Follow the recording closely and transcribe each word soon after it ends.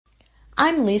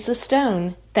I'm Lisa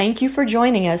Stone. Thank you for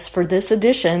joining us for this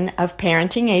edition of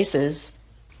Parenting Aces.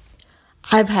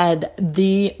 I've had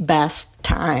the best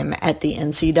time at the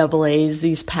NCAAs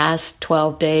these past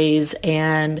 12 days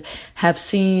and have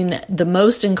seen the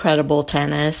most incredible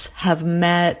tennis, have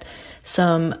met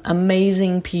some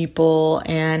amazing people,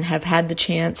 and have had the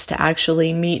chance to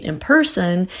actually meet in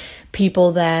person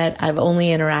people that I've only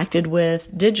interacted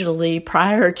with digitally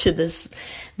prior to this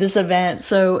event.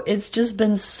 So it's just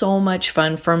been so much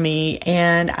fun for me,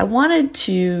 and I wanted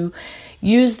to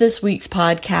use this week's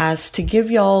podcast to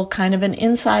give y'all kind of an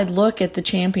inside look at the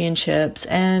championships.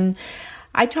 And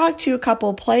I talked to a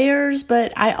couple players,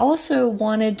 but I also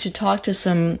wanted to talk to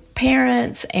some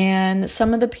parents and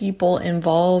some of the people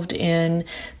involved in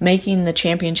making the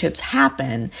championships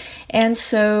happen. And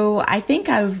so I think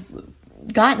I've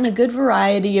gotten a good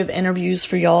variety of interviews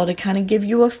for y'all to kind of give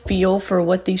you a feel for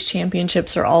what these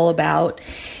championships are all about.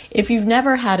 If you've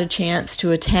never had a chance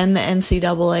to attend the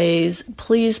NCAAs,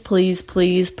 please, please,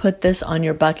 please put this on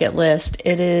your bucket list.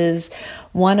 It is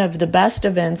one of the best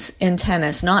events in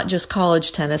tennis, not just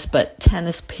college tennis, but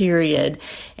tennis period.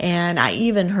 And I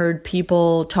even heard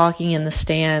people talking in the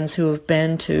stands who have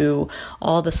been to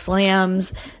all the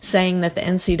slams saying that the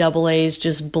NCAAs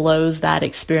just blows that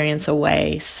experience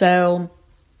away. So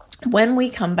when we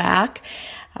come back,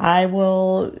 I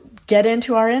will get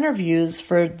into our interviews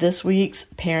for this week's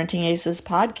Parenting Aces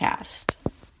podcast.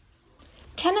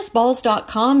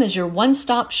 Tennisballs.com is your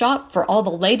one-stop shop for all the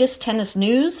latest tennis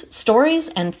news, stories,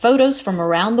 and photos from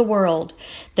around the world.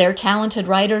 Their talented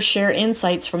writers share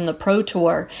insights from the Pro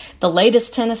Tour, the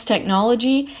latest tennis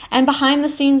technology, and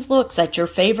behind-the-scenes looks at your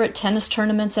favorite tennis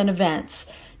tournaments and events.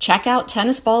 Check out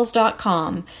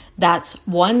tennisballs.com. That's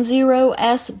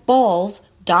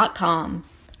 10sballs.com.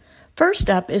 First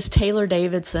up is Taylor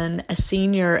Davidson, a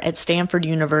senior at Stanford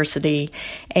University,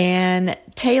 and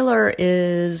Taylor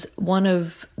is one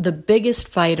of the biggest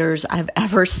fighters I've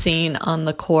ever seen on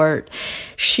the court.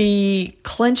 She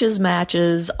clinches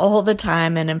matches all the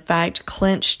time and, in fact,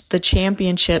 clinched the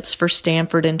championships for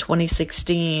Stanford in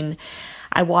 2016.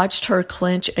 I watched her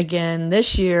clinch again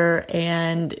this year,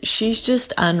 and she's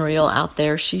just unreal out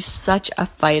there. She's such a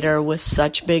fighter with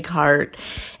such big heart.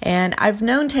 And I've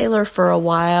known Taylor for a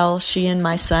while. She and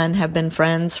my son have been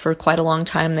friends for quite a long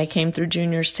time. They came through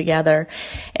juniors together.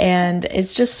 And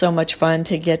it's just so much fun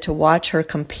to get to watch her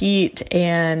compete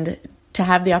and to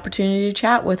have the opportunity to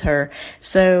chat with her.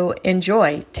 So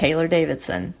enjoy Taylor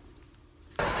Davidson.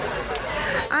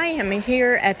 I am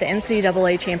here at the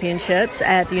NCAA Championships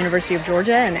at the University of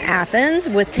Georgia in Athens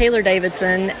with Taylor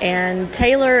Davidson, and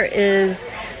Taylor is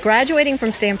graduating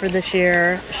from Stanford this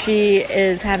year. She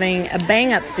is having a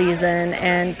bang-up season,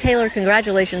 and Taylor,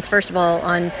 congratulations, first of all,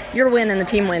 on your win and the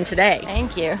team win today.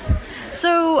 Thank you.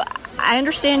 So I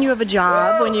understand you have a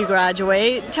job when you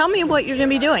graduate. Tell me what you're going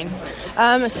to be doing.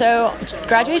 So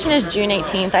graduation is June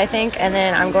 18th, I think, and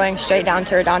then I'm going straight down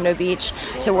to Redondo Beach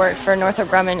to work for Northrop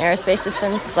Grumman Aerospace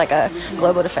Systems. It's like a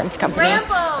global defense company.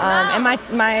 And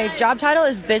my job title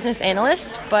is business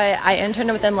analyst, but I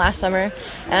interned with them last summer,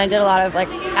 and I did a lot of like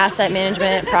asset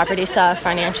management, property stuff,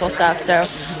 financial stuff. So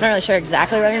I'm not really sure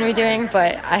exactly what I'm going to be doing,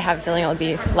 but I have a feeling it'll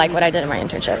be like what I did in my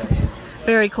internship.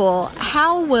 Very cool.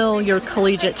 How will your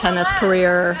collegiate tennis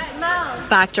career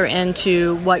factor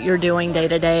into what you're doing day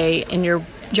to day in your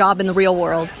job in the real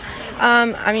world?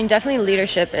 Definitely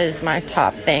leadership is my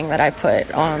top thing that I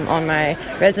put on my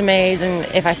resumes, and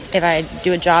if I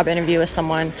do a job interview with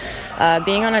someone,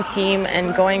 being on a team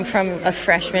and going from a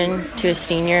freshman to a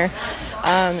senior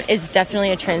is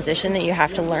definitely a transition that you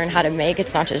have to learn how to make.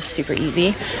 It's not just super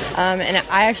easy. And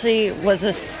I actually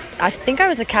I think I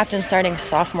was a captain starting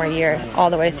sophomore year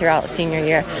all the way throughout senior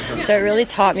year. So it really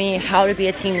taught me how to be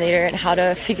a team leader and how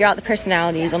to figure out the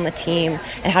personalities on the team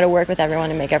and how to work with everyone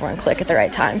and make everyone click at the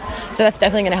right time. So that's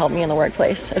definitely going to help me in the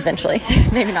workplace eventually.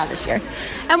 Maybe not this year.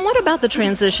 And what about the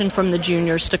transition from the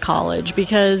juniors to college?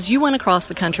 Because you went across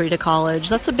the country to college.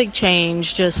 That's a big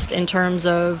change just in terms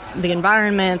of the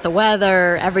environment, the weather,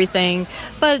 everything,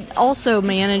 but also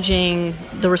managing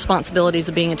the responsibilities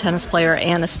of being a tennis player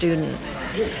and a student.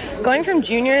 Going from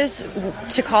juniors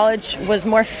to college was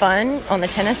more fun on the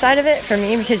tennis side of it for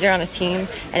me because you're on a team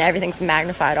and everything's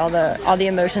magnified. All the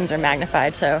emotions are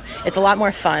magnified, so it's a lot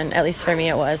more fun. At least for me,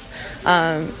 it was.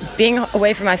 Being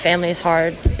away from my family is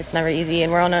hard. It's never easy,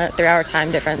 and we're on a 3-hour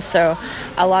time difference. So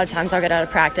a lot of times I'll get out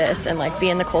of practice and like be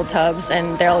in the cold tubs,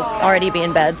 and they'll already be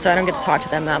in bed, so I don't get to talk to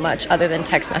them that much other than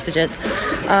text messages.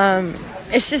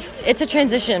 it's a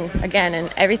transition again,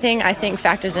 and everything I think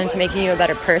factors into making you a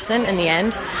better person in the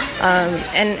end.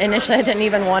 And initially I didn't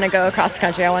even want to go across the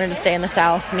country. I wanted to stay in the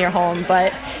South near home,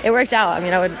 but it worked out. I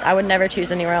mean, I would never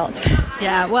choose anywhere else.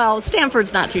 Yeah, well,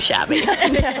 Stanford's not too shabby.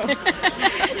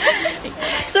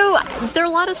 So there are a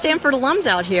lot of Stanford alums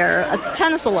out here,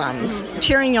 tennis alums,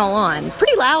 cheering y'all on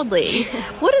pretty loudly.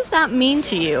 What does that mean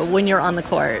to you when you're on the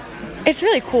court? It's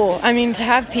really cool. I mean, to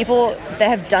have people that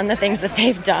have done the things that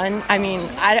they've done, I mean,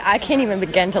 I can't even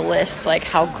begin to list like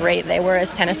how great they were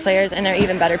as tennis players, and they're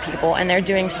even better people, and they're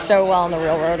doing so well in the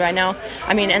real world right now.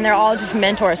 I mean, and they're all just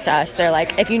mentors to us. They're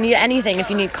like, if you need anything,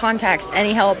 if you need contacts,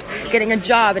 any help, getting a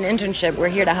job, an internship, we're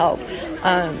here to help.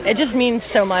 It just means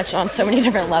so much on so many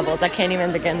different levels. I can't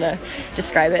even begin to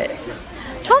describe it.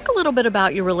 Talk a little bit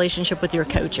about your relationship with your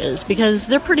coaches, because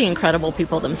they're pretty incredible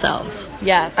people themselves.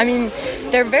 Yeah, I mean,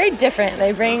 they're very different.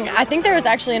 I think there was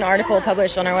actually an article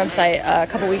published on our website a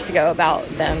couple weeks ago about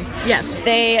them. Yes.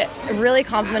 They really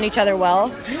complement each other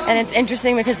well, and it's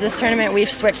interesting because this tournament we've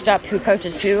switched up who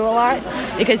coaches who a lot,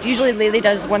 because usually Lily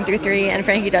does 1 through 3 and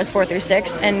Frankie does 4 through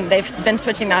 6, and they've been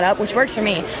switching that up, which works for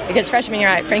me because freshman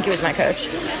year Frankie was my coach.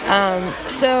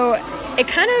 So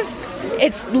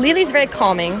Lily's very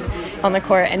calming on the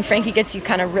court, and Frankie gets you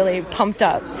kind of really pumped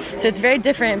up. So it's very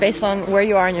different based on where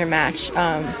you are in your match.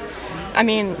 I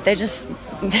mean,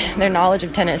 their knowledge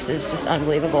of tennis is just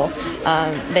unbelievable.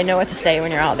 They know what to say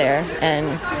when you're out there,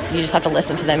 and you just have to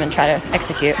listen to them and try to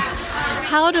execute.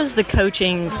 How does the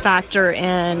coaching factor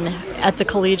in at the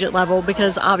collegiate level?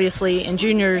 Because obviously in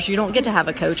juniors, you don't get to have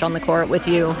a coach on the court with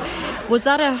you. Was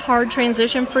that a hard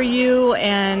transition for you?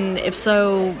 And if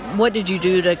so, what did you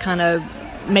do to kind of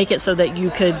make it so that you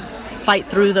could fight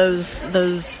through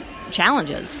those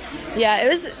challenges? Yeah, it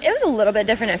was a little bit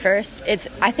different at first.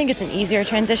 I think it's an easier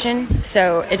transition,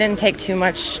 so it didn't take too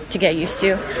much to get used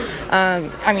to.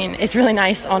 I mean, it's really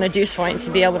nice on a deuce point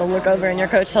to be able to look over and your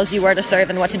coach tells you where to serve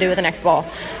and what to do with the next ball.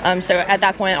 So at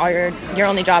that point, your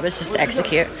only job is just to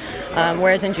execute.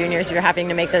 Whereas in juniors, you're having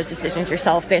to make those decisions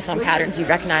yourself based on patterns you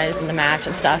recognize in the match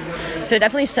and stuff. So it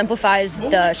definitely simplifies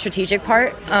the strategic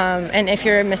part. And if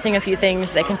you're missing a few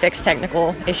things, they can fix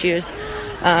technical issues.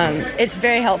 It's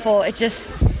very helpful.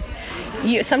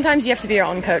 Sometimes you have to be your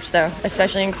own coach, though,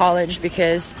 especially in college,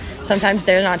 because sometimes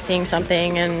they're not seeing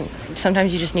something, and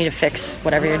sometimes you just need to fix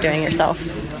whatever you're doing yourself.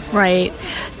 Right.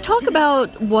 Talk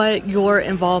about what your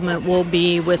involvement will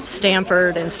be with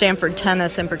Stanford and Stanford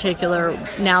tennis in particular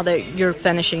now that you're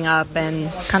finishing up and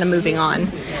kind of moving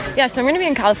on. Yeah, so I'm going to be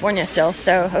in California still,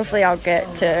 so hopefully I'll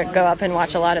get to go up and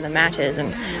watch a lot of the matches.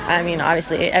 And I mean,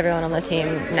 obviously everyone on the team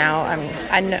now,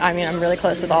 I'm really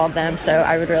close with all of them, so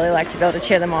I would really like to be able to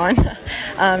cheer them on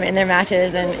in their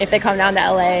matches, and if they come down to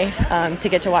LA to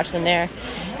get to watch them there.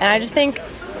 And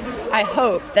I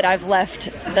hope that I've left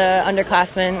the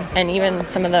underclassmen and even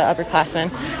some of the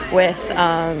upperclassmen with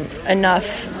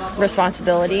enough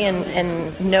responsibility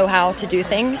and know-how to do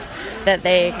things that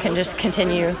they can just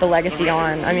continue the legacy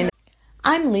on. I mean,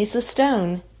 I'm Lisa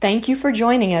Stone. Thank you for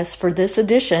joining us for this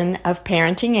edition of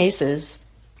Parenting Aces.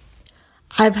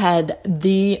 I've had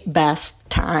the best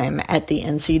time at the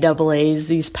NCAAs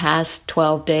these past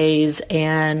 12 days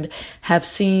and have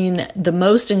seen the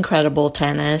most incredible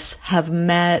tennis, have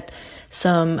met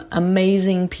some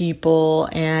amazing people,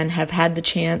 and have had the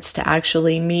chance to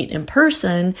actually meet in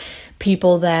person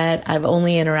people that I've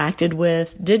only interacted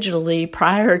with digitally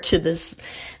prior to this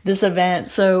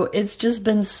event. So it's just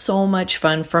been so much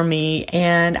fun for me,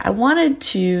 and I wanted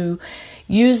to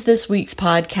use this week's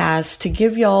podcast to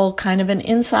give y'all kind of an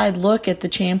inside look at the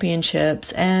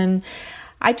championships. And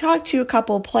I talked to a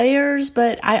couple players,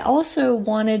 but I also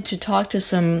wanted to talk to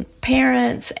some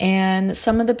parents and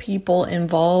some of the people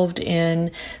involved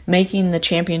in making the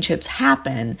championships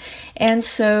happen. And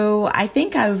so I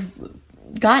think I've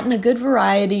gotten a good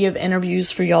variety of interviews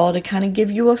for y'all to kind of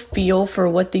give you a feel for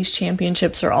what these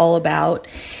championships are all about.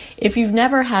 If you've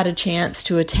never had a chance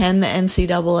to attend the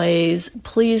NCAAs,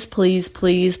 please, please,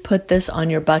 please put this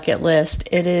on your bucket list.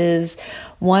 It is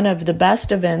one of the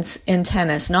best events in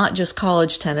tennis, not just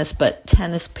college tennis, but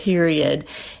tennis period.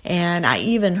 And I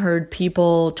even heard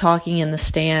people talking in the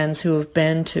stands who have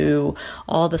been to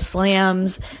all the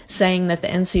slams saying that the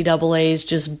NCAAs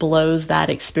just blows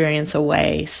that experience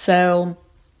away. So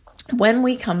when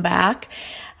we come back,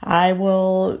 I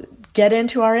will get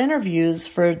into our interviews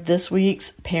for this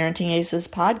week's Parenting Aces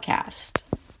podcast.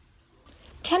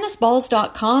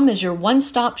 Tennisballs.com is your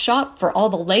one-stop shop for all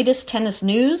the latest tennis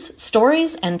news,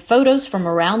 stories, and photos from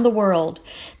around the world.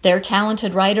 Their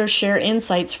talented writers share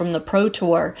insights from the Pro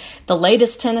Tour, the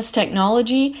latest tennis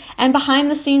technology, and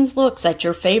behind-the-scenes looks at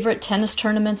your favorite tennis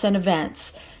tournaments and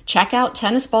events. check out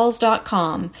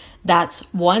tennisballs.com. That's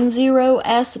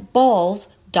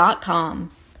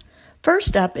 10sballs.com.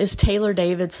 First up is Taylor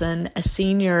Davidson, a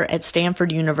senior at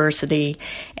Stanford University.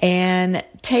 And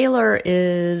Taylor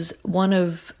is one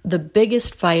of the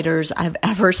biggest fighters I've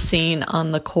ever seen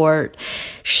on the court.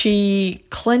 She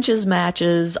clinches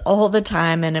matches all the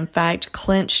time and, in fact,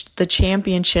 clinched the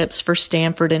championships for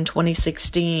Stanford in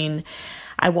 2016.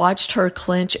 I watched her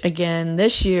clinch again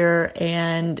this year,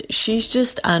 and she's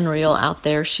just unreal out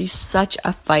there. She's such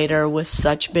a fighter with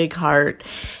such big heart.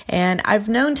 And I've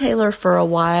known Taylor for a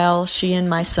while. She and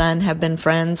my son have been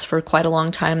friends for quite a long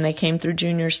time. They came through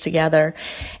juniors together.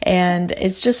 And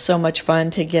it's just so much fun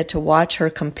to get to watch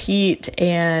her compete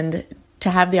and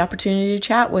to have the opportunity to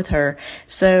chat with her.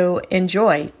 So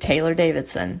enjoy Taylor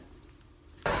Davidson.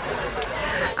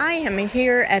 I am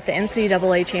here at the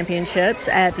NCAA Championships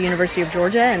at the University of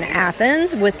Georgia in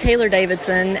Athens with Taylor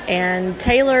Davidson, and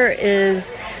Taylor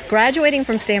is graduating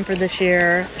from Stanford this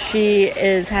year. She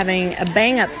is having a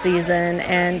bang-up season,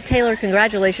 and Taylor,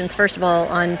 congratulations, first of all,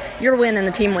 on your win and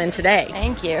the team win today.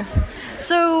 Thank you.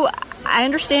 So I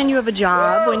understand you have a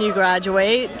job when you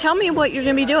graduate. Tell me what you're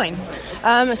going to be doing.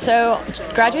 So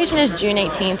graduation is June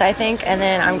 18th, I think, and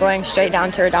then I'm going straight down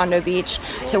to Redondo Beach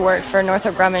to work for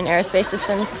Northrop Grumman Aerospace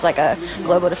Systems. It's like a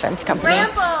global defense company.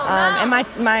 And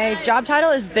my job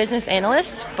title is business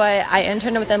analyst, but I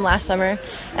interned with them last summer,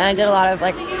 and I did a lot of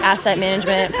like asset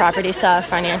management, property stuff,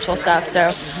 financial stuff. So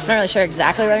I'm not really sure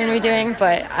exactly what I'm going to be doing,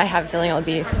 but I have a feeling it'll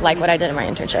be like what I did in my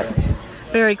internship.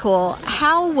 Very cool.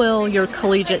 How will your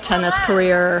collegiate tennis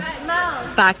career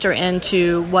factor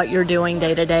into what you're doing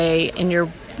day to day in your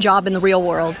job in the real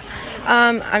world?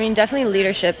 Definitely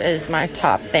leadership is my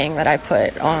top thing that I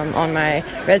put on my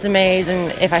resumes,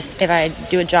 and if I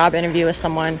do a job interview with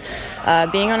someone,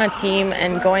 being on a team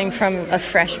and going from a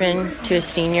freshman to a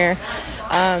senior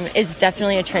is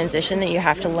definitely a transition that you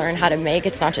have to learn how to make.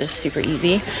 It's not just super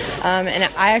easy. And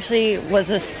I actually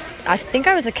I think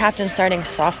I was a captain starting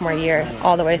sophomore year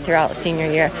all the way throughout senior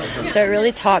year. So it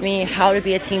really taught me how to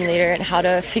be a team leader and how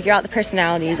to figure out the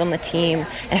personalities on the team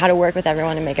and how to work with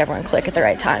everyone and make everyone click at the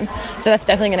right time. So that's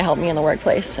definitely going to help me in the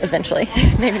workplace eventually.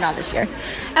 Maybe not this year.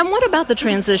 And what about the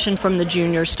transition from the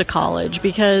juniors to college?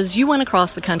 Because you went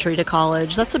across the country to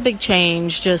college. That's a big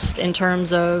change just in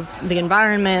terms of the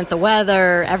environment, the weather,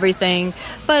 everything,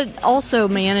 but also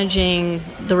managing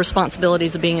the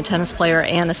responsibilities of being a tennis player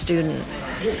and a student.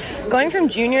 Going from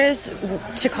juniors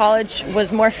to college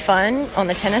was more fun on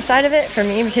the tennis side of it for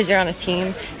me because you're on a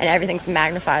team and everything's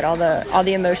magnified. All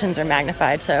the emotions are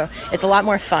magnified, so it's a lot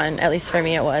more fun. At least for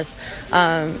me, it was.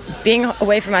 Being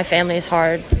away from my family is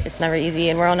hard. It's never easy,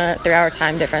 and we're on a 3-hour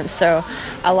time difference. So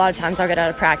a lot of times I'll get out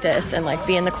of practice and like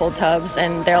be in the cold tubs,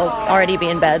 and they'll already be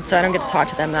in bed, so I don't get to talk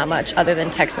to them that much other than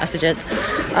text messages.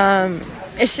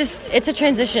 It's a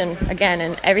transition again,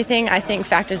 and everything I think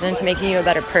factors into making you a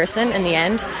better person in the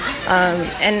end.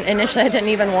 And initially I didn't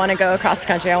even want to go across the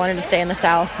country. I wanted to stay in the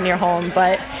South near home,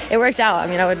 but it worked out. I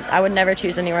mean, I would never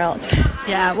choose anywhere else.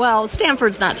 Yeah, well,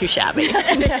 Stanford's not too shabby.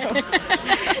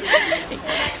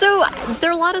 So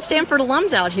there are a lot of Stanford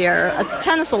alums out here,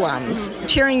 tennis alums,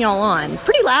 cheering y'all on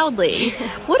pretty loudly.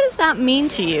 What does that mean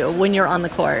to you when you're on the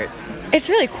court? It's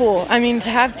really cool. I mean, to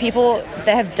have people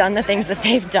that have done the things that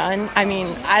they've done, I mean,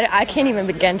 I can't even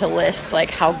begin to list like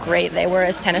how great they were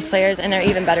as tennis players, and they're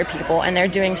even better people, and they're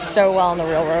doing so well in the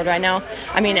real world right now.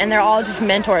 I mean, and they're all just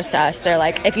mentors to us. They're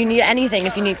like, if you need anything,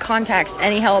 if you need contacts,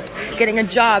 any help, getting a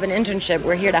job, an internship,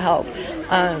 we're here to help.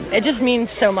 It just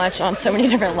means so much on so many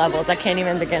different levels. I can't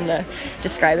even begin to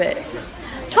describe it.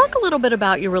 Talk a little bit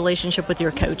about your relationship with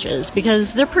your coaches,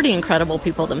 because they're pretty incredible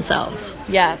people themselves.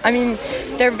 Yeah, I mean,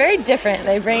 they're very different.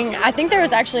 I think there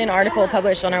was actually an article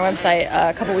published on our website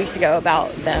a couple weeks ago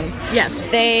about them. Yes.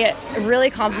 They really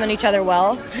complement each other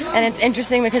well, and it's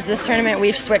interesting because this tournament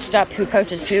we've switched up who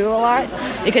coaches who a lot,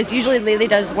 because usually Lily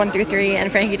does 1 through 3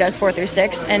 and Frankie does 4 through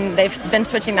 6, and they've been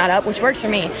switching that up, which works for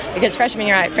me because freshman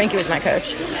year Frankie was my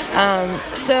coach.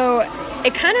 So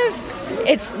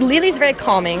Lily's very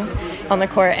calming on the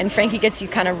court, and Frankie gets you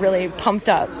kind of really pumped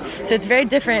up. So it's very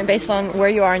different based on where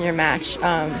you are in your match.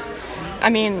 I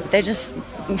mean,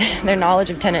 their knowledge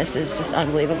of tennis is just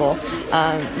unbelievable.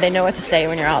 They know what to say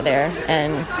when you're out there,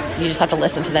 and you just have to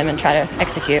listen to them and try to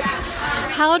execute.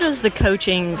 How does the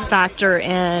coaching factor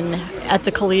in at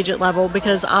the collegiate level?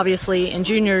 Because obviously in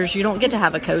juniors, you don't get to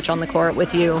have a coach on the court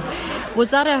with you. Was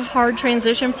that a hard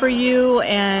transition for you?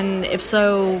 And if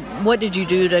so, what did you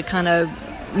do to kind of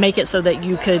make it so that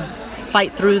you could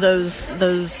fight through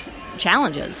those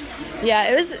challenges. Yeah,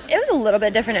 it was a little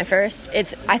bit different at first.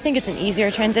 I think it's an easier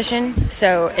transition,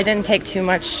 so it didn't take too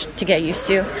much to get used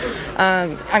to.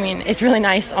 I mean, it's really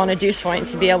nice on a deuce point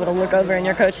to be able to look over and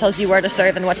your coach tells you where to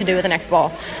serve and what to do with the next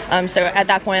ball. So at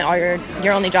that point, all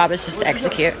your only job is just to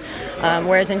execute.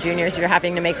 Whereas in juniors, you're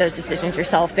having to make those decisions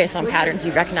yourself based on patterns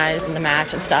you recognize in the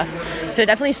match and stuff. So it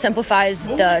definitely simplifies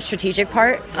the strategic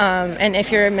part. And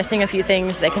if you're missing a few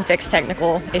things, they can fix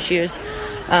technical issues.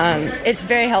 It's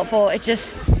very helpful.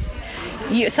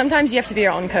 Sometimes you have to be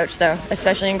your own coach, though,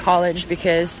 especially in college,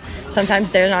 because sometimes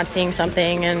they're not seeing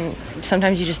something, and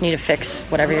sometimes you just need to fix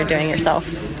whatever you're doing yourself.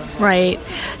 Right.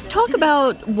 Talk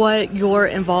about what your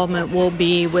involvement will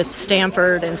be with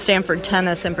Stanford and Stanford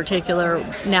tennis in particular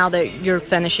now that you're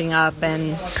finishing up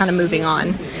and kind of moving on.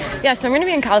 Yeah, so I'm going to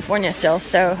be in California still,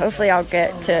 so hopefully I'll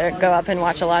get to go up and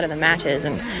watch a lot of the matches.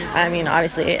 And I mean,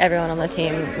 obviously everyone on the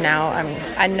team now,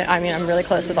 I'm really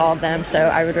close with all of them, so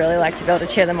I would really like to be able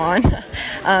to cheer them on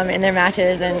in their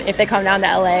matches, and if they come down to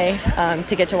LA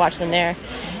to get to watch them there.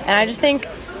 And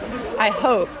I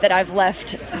hope that I've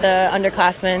left the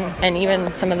underclassmen and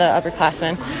even some of the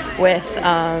upperclassmen with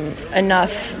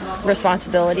enough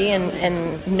responsibility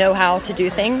and know how to do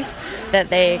things that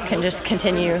they can just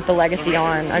continue the legacy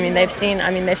on. I mean, they've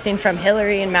seen from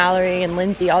Hillary and Mallory and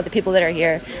Lindsay, all the people that are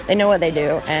here, they know what they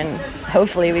do, and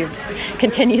hopefully we've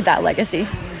continued that legacy.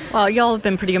 Well, y'all have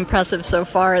been pretty impressive so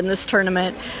far in this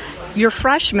tournament. Your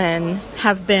freshmen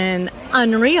have been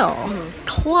unreal.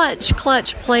 Clutch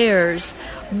players.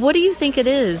 What do you think it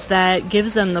is that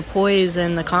gives them the poise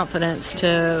and the confidence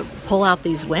to pull out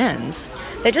these wins?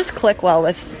 They just click well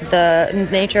with the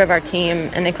nature of our team,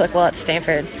 and they click well at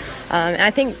Stanford. And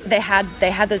I think they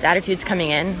had those attitudes coming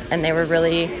in, and they were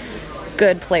really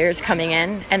good players coming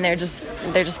in, and they're just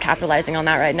capitalizing on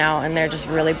that right now, and they're just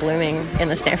really blooming in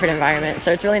the Stanford environment.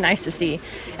 So it's really nice to see.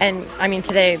 And I mean,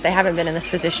 today they haven't been in this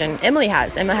position. Emma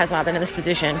has not been in this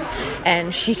position,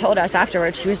 and she told us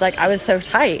afterwards, she was like, I was so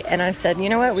tight, and I said, you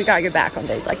know what, we got your back on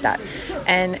days like that.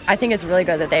 And I think it's really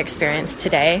good that they experienced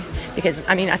today, because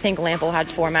I mean, I think Lampel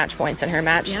had 4 match points in her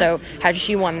match, so had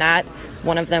she won that,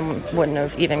 one of them wouldn't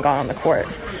have even gone on the court.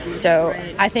 So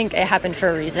I think it happened for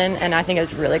a reason, and I think it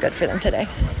was really good for them today.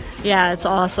 Yeah, it's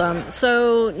awesome.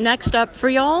 So next up for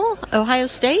y'all, Ohio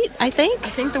State, I think? I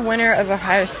think the winner of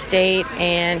Ohio State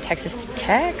and Texas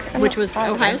Tech. Which was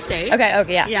Ohio State.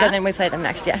 Okay, yeah. So then we play them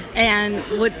next, yeah. And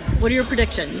what are your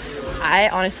predictions? I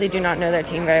honestly do not know their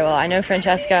team very well. I know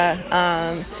Francesca.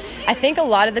 I think a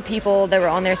lot of the people that were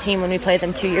on their team when we played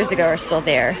them 2 years ago are still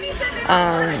there.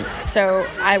 So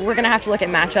we're going to have to look at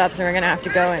matchups, and we're going to have to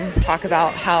go and talk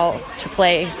about how to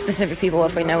play specific people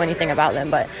if we know anything about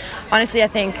them. But honestly, I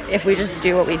think if we just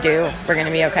do what we do, we're going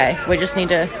to be okay. We just need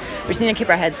to keep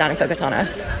our heads down and focus on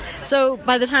us. So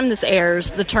by the time this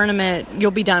airs, the tournament, you'll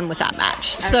be done with that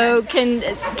match. Okay. So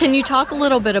can you talk a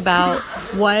little bit about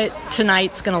what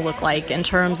tonight's going to look like in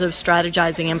terms of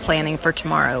strategizing and planning for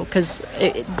tomorrow? Because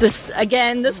this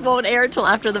won't air till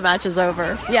after the match is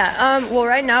over. Yeah. Well,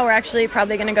 right now we're actually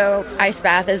probably going to go ice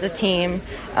bath as a team,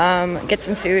 get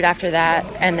some food after that,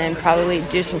 and then probably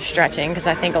do some stretching, because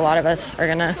I think a lot of us are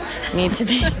going to need to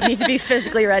be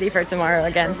physically ready for tomorrow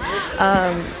again.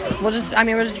 We're just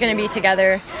going to be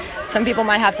together. Some people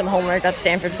might have some homework at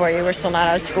Stanford for you. We're still not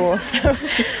out of school, so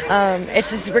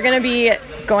it's just we're going to be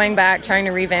going back, trying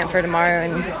to revamp for tomorrow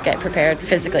and get prepared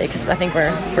physically, because I think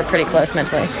we're pretty close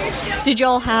mentally. Did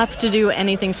y'all have to do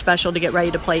anything special to get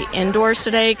ready to play indoors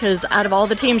today? Because out of all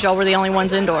the teams, y'all were the only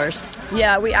ones indoors.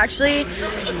 Yeah, we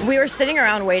were sitting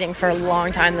around waiting for a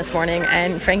long time this morning,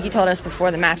 and Frankie told us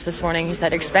before the match this morning, he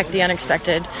said, expect the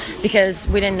unexpected, because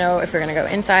we didn't know if we were going to go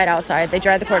inside, outside. They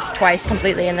dried the courts twice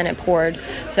completely, and then it poured.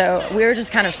 So we were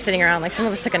just kind of sitting around, like some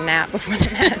of us took a nap before the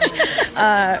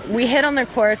match. We hit on the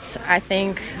courts, I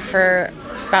think, for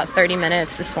about 30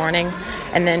 minutes this morning,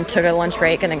 and then took a lunch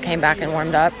break and then came back and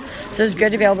warmed up. So it's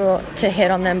good to be able to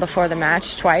hit on them before the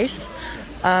match twice.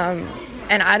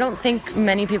 And I don't think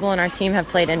many people on our team have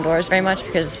played indoors very much,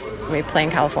 because we play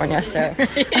in California. So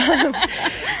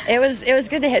it was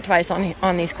good to hit twice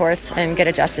on these courts and get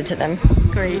adjusted to them.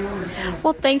 Great.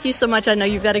 Well, thank you so much. I know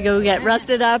you've got to go get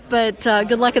rested up, but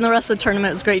good luck in the rest of the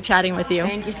tournament. It was great chatting with you.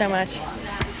 Thank you so much.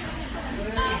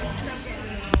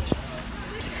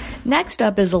 Next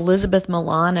up is Elizabeth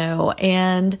Milano,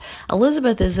 and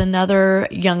Elizabeth is another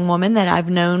young woman that I've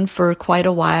known for quite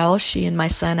a while. She and my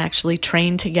son actually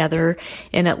trained together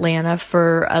in Atlanta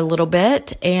for a little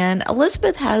bit, and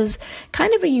Elizabeth has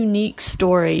kind of a unique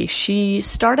story. She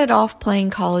started off playing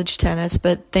college tennis,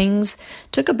 but things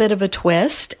took a bit of a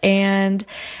twist, and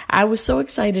I was so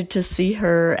excited to see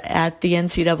her at the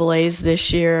NCAAs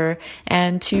this year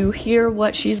and to hear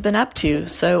what she's been up to.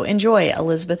 So enjoy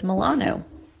Elizabeth Milano.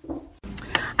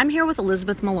 I'm here with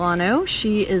Elizabeth Milano.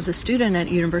 She is a student at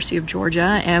University of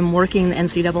Georgia and working the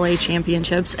NCAA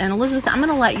championships. And Elizabeth, I'm going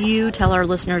to let you tell our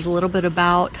listeners a little bit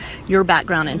about your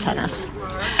background in tennis.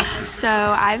 So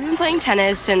I've been playing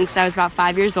tennis since I was about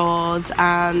 5 years old.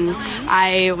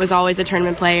 I was always a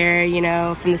tournament player,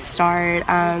 from the start.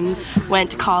 Went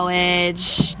to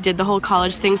college, did the whole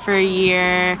college thing for a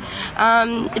year.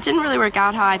 It didn't really work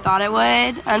out how I thought it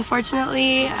would,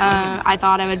 unfortunately. I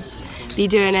thought I would be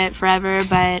doing it forever,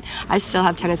 but I still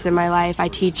have tennis in my life. I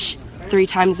teach 3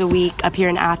 times a week up here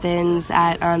in Athens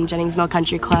at Jennings Mill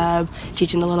Country Club,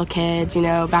 teaching the little kids,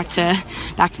 back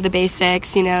to the basics,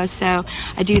 so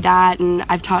I do that, and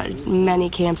I've taught many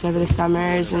camps over the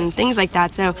summers and things like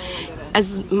that. So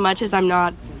as much as I'm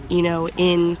not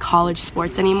in college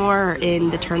sports anymore or in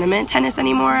the tournament tennis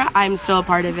anymore, I'm still a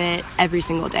part of it every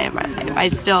single day of my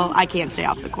life. I can't stay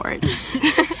off the court.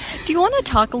 Do you want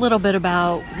to talk a little bit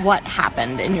about what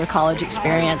happened in your college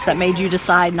experience that made you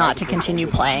decide not to continue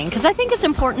playing? Because I think it's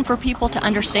important for people to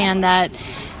understand that,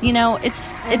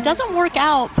 it doesn't work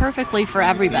out perfectly for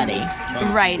everybody.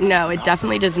 Right. No, it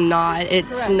definitely does not.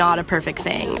 It's not a perfect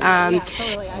thing.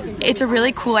 It's a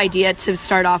really cool idea to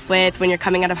start off with when you're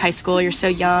coming out of high school. You're so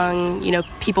young,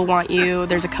 people want you.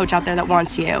 There's a coach out there that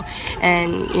wants you.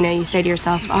 And, you say to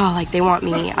yourself, they want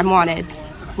me. I'm wanted.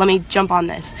 Let me jump on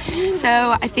this.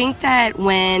 So I think that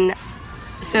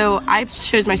I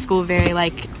chose my school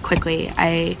very quickly.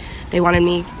 They wanted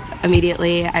me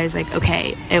immediately. I was like,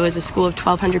 okay. It was a school of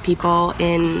 1,200 people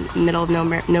in the middle of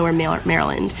nowhere,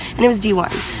 Maryland, and it was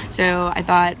D1. So I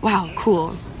thought, wow,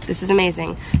 cool. This is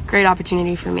amazing. Great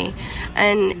opportunity for me.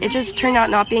 And it just turned out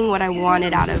not being what I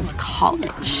wanted out of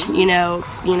college.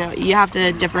 You have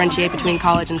to differentiate between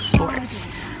college and sports.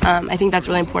 I think that's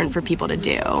really important for people to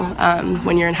do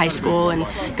when you're in high school and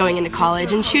going into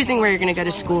college and choosing where you're going to go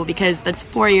to school, because that's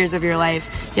 4 years of your life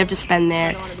you have to spend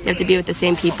there. You have to be with the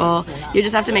same people. You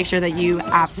just have to make sure that you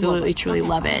absolutely, truly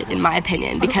love it, in my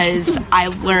opinion, because I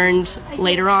learned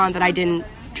later on that I didn't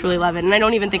truly love it. And I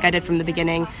don't even think I did from the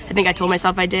beginning. I think I told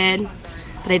myself I did,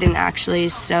 but I didn't actually.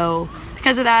 So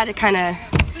because of that, it kind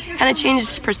of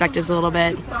changed perspectives a little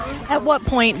bit. At what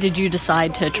point did you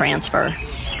decide to transfer?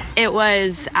 It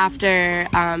was after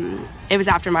it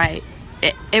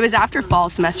was after fall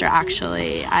semester,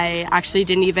 actually. I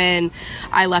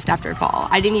left after fall.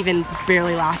 I didn't even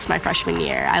barely last my freshman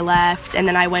year. I left, and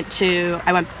then I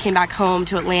came back home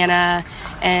to Atlanta,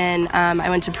 and I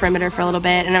went to Perimeter for a little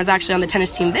bit, and I was actually on the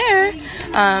tennis team there,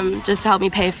 just to help me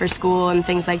pay for school and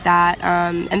things like that.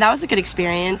 And that was a good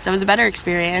experience. It was a better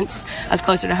experience. I was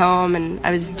closer to home, and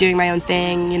I was doing my own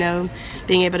thing,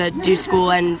 being able to do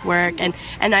school and work. And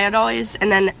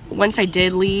then once I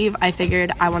did leave, I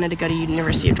figured I wanted to go to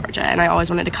University of Georgia, and I always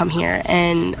wanted to come here,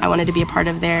 and I wanted to be a part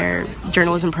of their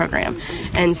journalism program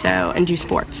and do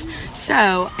sports.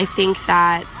 So I think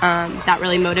that that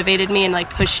really motivated me and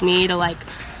pushed me to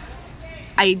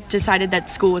I decided that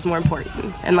school was more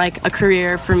important, and a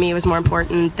career for me was more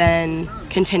important than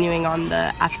continuing on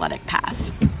the athletic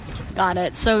path. Got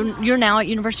it. So you're now at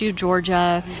University of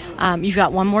Georgia. You've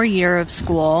got one more year of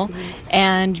school,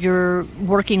 and you're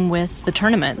working with the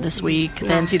tournament this week, the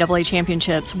NCAA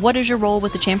championships. What is your role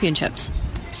with the championships?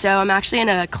 So I'm actually in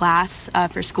a class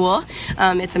for school.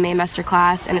 It's a Maymester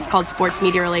class, and it's called Sports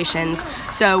Media Relations.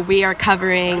 So we are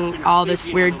covering all this.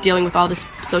 We're dealing with all this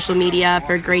social media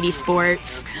for Grady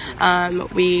Sports.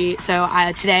 Today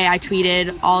I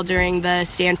tweeted all during the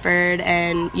Stanford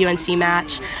and UNC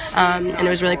match, and it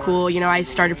was really cool. I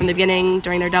started from the beginning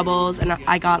during their doubles, and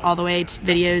I got all the way to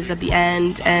videos at the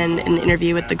end and an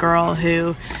interview with the girl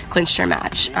who clinched her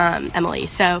match, Emily.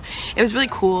 So it was really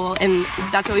cool, and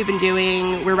that's what we've been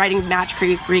doing. We're writing match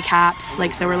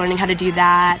recaps, so we're learning how to do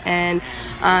that, and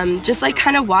just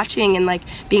kind of watching and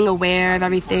being aware of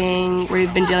everything.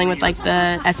 We've been dealing with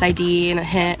the SID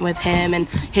and with him and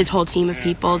his whole team of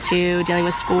people too, dealing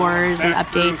with scores and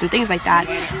updates and things like that.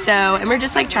 So, and we're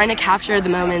just trying to capture the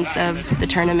moments of the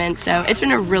tournament. So it's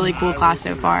been a really cool class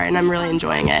so far, and I'm really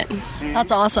enjoying it.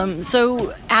 That's awesome.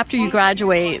 So after you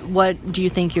graduate, what do you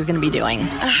think you're going to be doing?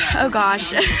 Oh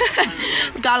gosh,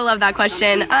 gotta love that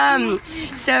question.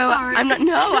 So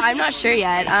I'm not sure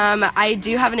yet. I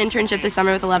do have an internship this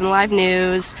summer with 11 Alive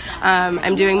News.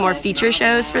 I'm doing more feature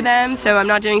shows for them, so I'm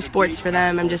not doing sports for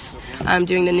them. I'm just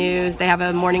doing the news. They have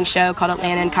a morning show called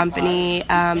Atlanta and Company,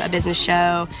 a business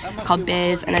show called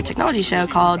Biz, and a technology show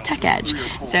called Tech Edge.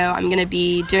 So I'm going to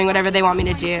be doing whatever they want me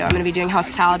to do. I'm going to be doing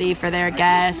hospitality for their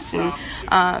guests and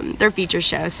their feature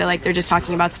show. So like they're just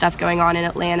talking about stuff going on in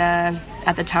Atlanta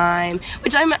at the time,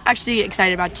 which I'm actually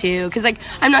excited about too, because like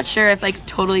I'm not sure if like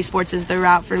totally sports is the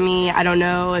route for me. I don't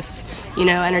know if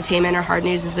entertainment or hard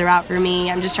news is the route for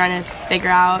me. I'm just trying to figure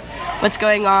out what's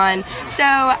going on. So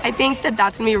I think that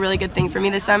that's gonna be a really good thing for me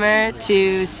this summer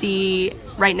to see.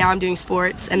 Right now I'm doing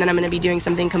sports, and then I'm going to be doing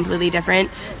something completely different.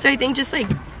 So I think just like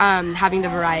having the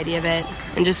variety of it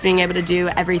and just being able to do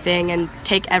everything and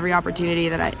take every opportunity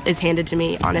that is handed to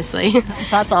me, honestly.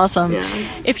 That's awesome.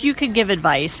 Yeah. If you could give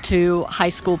advice to high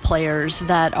school players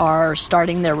that are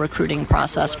starting their recruiting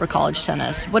process for college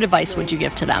tennis, what advice would you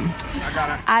give to them?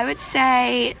 I would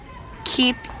say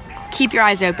keep your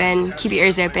eyes open, keep your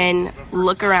ears open,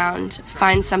 look around,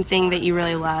 find something that you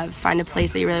really love, find a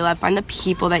place that you really love, find the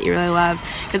people that you really love,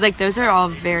 because like those are all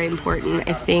very important,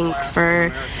 I think,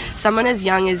 for someone as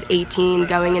young as 18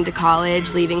 going into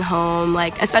college, leaving home,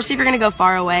 like especially if you're going to go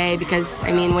far away, because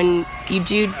I mean when you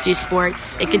do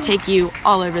sports, it can take you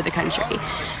all over the country.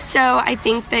 So I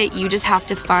think that you just have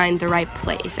to find the right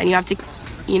place, and you have to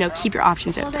keep your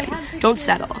options open. Don't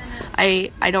settle.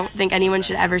 I don't think anyone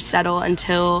should ever settle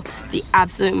until the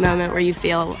absolute moment where you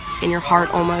feel in your heart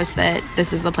almost that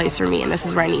this is the place for me and this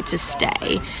is where I need to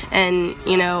stay. And,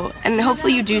 and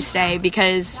hopefully you do stay,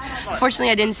 because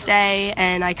fortunately I didn't stay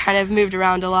and I kind of moved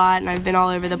around a lot and I've been all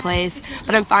over the place.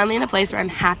 But I'm finally in a place where I'm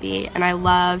happy and I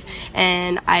love,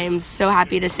 and I am so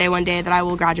happy to say one day that I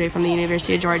will graduate from the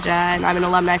University of Georgia and I'm an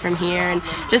alumni from here. And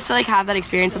just to have that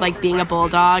experience of being a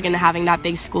Bulldog and having that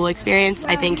big school experience,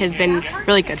 I think has been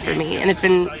really good for me, and it's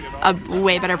been a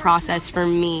way better process for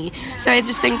me. So I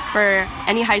just think for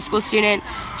any high school student,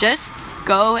 just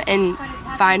go and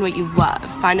find what you love,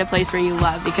 find a place where you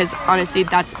love, because honestly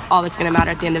that's all that's going to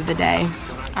matter at the end of the day.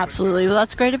 Absolutely. Well,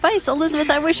 that's great advice. Elizabeth,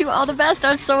 I wish you all the best.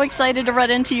 I'm so excited to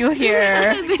run into you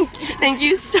here. Thank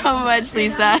you so much,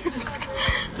 Lisa.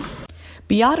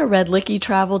 Beata Redlicki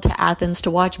traveled to Athens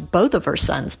to watch both of her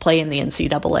sons play in the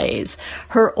NCAAs.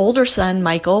 Her older son,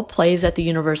 Michael, plays at the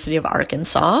University of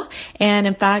Arkansas. And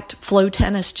in fact, Flow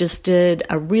Tennis just did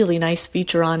a really nice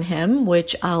feature on him,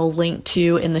 which I'll link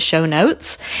to in the show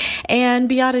notes. And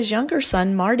Beata's younger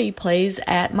son, Marty, plays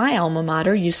at my alma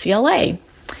mater, UCLA.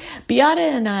 Beata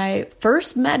and I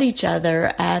first met each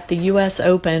other at the U.S.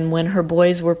 Open when her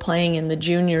boys were playing in the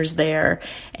juniors there,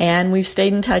 and we've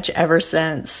stayed in touch ever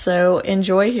since. So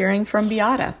enjoy hearing from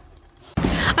Beata.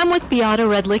 I'm with Beata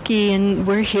Redlicki, and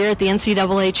we're here at the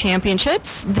NCAA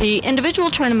Championships. The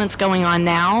individual tournament's going on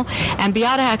now, and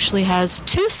Beata actually has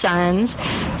two sons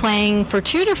playing for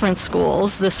two different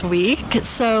schools this week.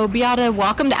 So, Beata,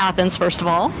 welcome to Athens, first of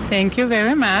all. Thank you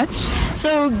very much.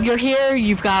 So, you're here.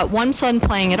 You've got one son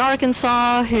playing at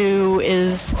Arkansas who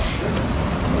is...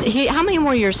 how many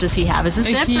more years does he have? Is this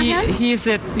it for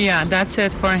him? Yeah, that's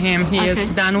it for him. He is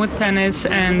done with tennis,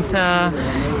 and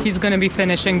he's going to be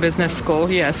finishing business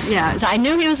school, yes. Yeah, so I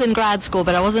knew he was in grad school,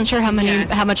 but I wasn't sure how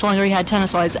much longer he had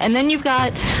tennis-wise. And then you've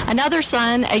got another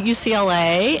son at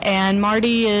UCLA, and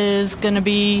Marty is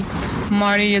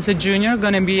a junior,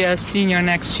 going to be a senior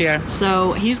next year.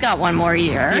 So he's got one more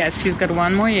year. Yes, he's got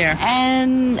one more year.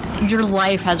 And your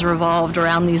life has revolved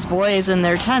around these boys and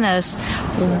their tennis.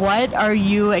 What are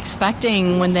you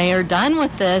expecting when they are done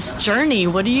with this journey?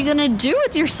 What are you going to do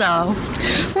with yourself?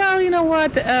 Well, you know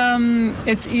what?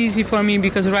 It's easy for me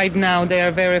because right now they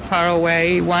are very far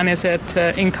away. One is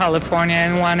in California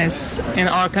and one is in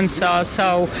Arkansas.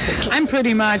 So I'm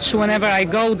pretty much, whenever I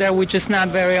go there, which is not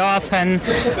very often,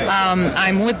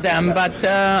 I'm with them. But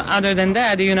other than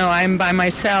that, I'm by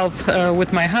myself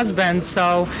with my husband.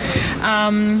 So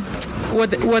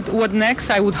what next?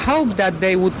 I would hope that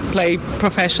they would play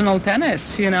professional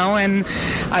tennis, and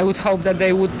I would hope that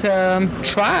they would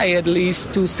try at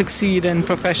least to succeed in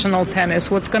professional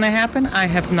tennis. What's going to happen? I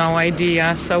have no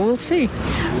idea, so we'll see.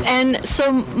 And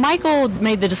so Michael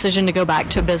made the decision to go back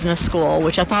to business school,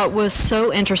 which I thought was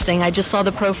so interesting. I just saw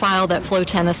the profile that Flow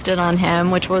Tennis did on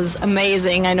him, which was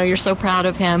amazing. I know you're so proud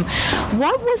of him.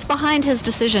 What was behind his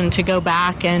decision to go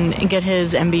back and get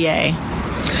his MBA?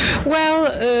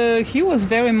 Well, he was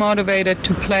very motivated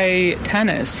to play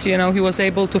tennis. He was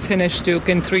able to finish Duke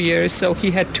in 3 years, so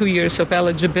he had 2 years of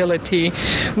eligibility,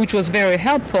 which was very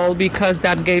helpful because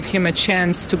that gave him a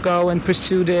chance to go and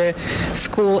pursue the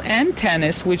school and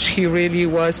tennis, which he really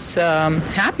was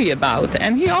happy about.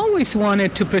 And he always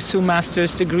wanted to pursue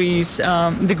master's degree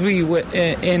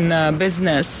in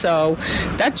business, so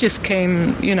that just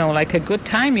came, like a good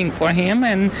timing for him,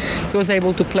 and he was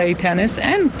able to play tennis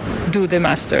and do the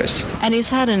masters. And he's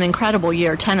had an incredible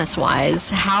year tennis-wise.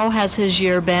 How has his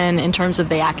year been in terms of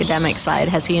the academic side?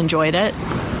 Has he enjoyed it?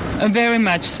 Very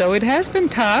much so. It has been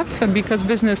tough because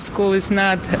business school is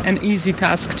not an easy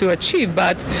task to achieve,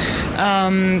 but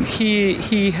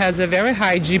he has a very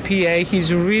high GPA.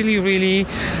 He's really, really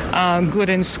good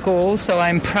in school, so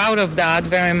I'm proud of that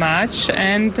very much.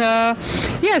 And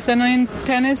yes, and in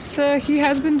tennis, he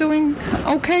has been doing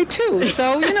okay too.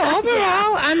 So,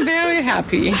 overall, I'm very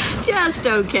happy. Just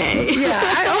okay.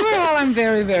 Overall, I'm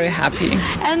very, very happy.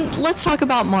 And let's talk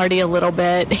about Marty a little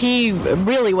bit. He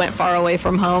really went far away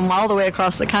from home, all the way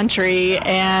across the country,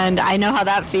 and I know how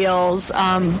that feels,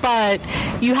 but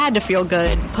you had to feel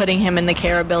good putting him in the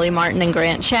care of Billy Martin and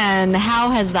Grant Chen.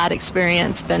 How has that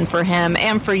experience been for him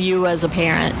and for you as a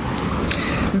parent?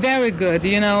 Very good.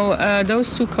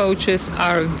 Those two coaches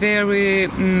are very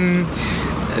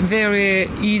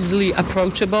easily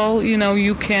approachable.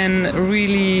 You can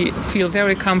really feel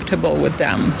very comfortable with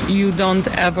them. You don't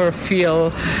ever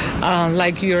feel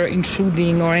like you're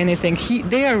intruding or anything.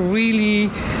 They are really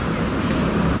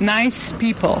nice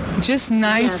people, just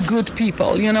nice, good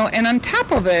people, and on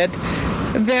top of it,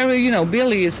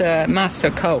 Billy is a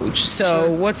master coach, so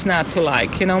what's not to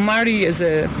like? Marty is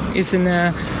in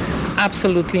a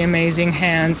absolutely amazing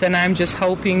hands, and I'm just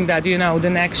hoping that the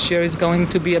next year is going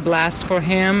to be a blast for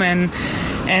him, and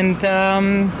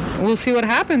we'll see what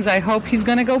happens. I hope he's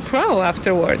going to go pro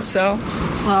afterwards. So,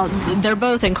 well, they're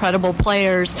both incredible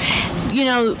players.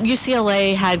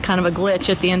 UCLA had kind of a glitch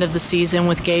at the end of the season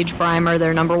with Gage Breimer,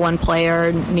 their number one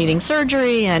player, needing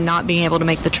surgery and not being able to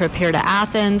make the trip here to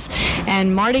Athens.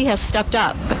 And Marty has stepped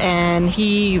up, and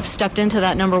he stepped into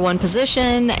that number one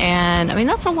position. And,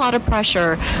 that's a lot of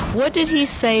pressure. What did he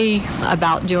say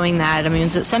about doing that?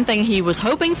 Is it something he was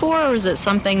hoping for, or is it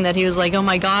something that he was like, oh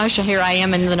my gosh, here I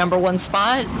am in the number one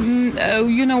spot?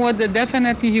 You know what?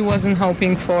 Definitely he wasn't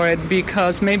hoping for it,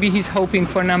 because maybe he's hoping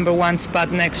for number one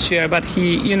spot next year, but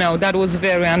he, that was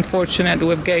very unfortunate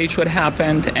with Gage what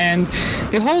happened, and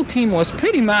the whole team was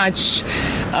pretty much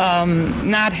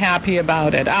not happy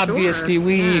about it. Obviously,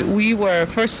 we were,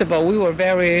 first of all, we were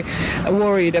very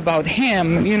worried about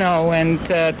him, and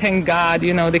thank God,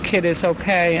 the kid is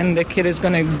okay and the kid is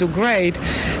going to do great.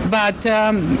 But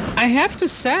I have to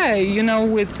say,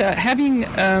 with having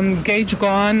Gage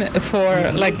gone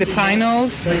for like the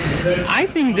finals, I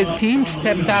think the team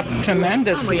stepped up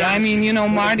tremendously.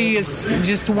 Marty is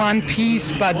just one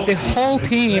piece, but the whole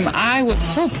team, I was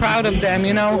so proud of them,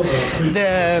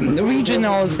 the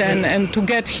regionals and to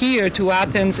get here to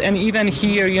Athens, and even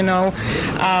here,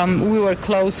 we were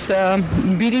close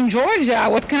beating Georgia.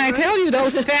 What can I tell you?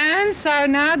 Those fans are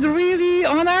not really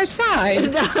on our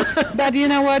side. But you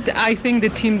know what? I think the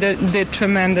team did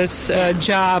tremendous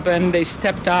job, and they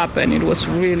stepped up, and it was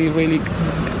really, really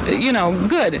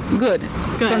good,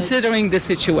 considering the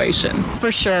situation.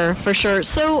 For sure.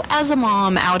 So as a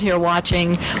mom out here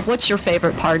watching, what's your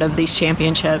favorite part of these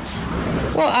championships?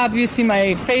 Well, obviously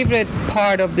my favorite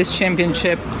part of this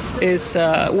championships is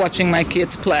watching my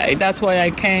kids play. That's why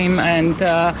I came, and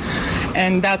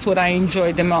that's what I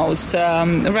enjoy the most.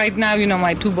 Right now,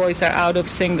 my two boys are out of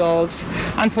singles.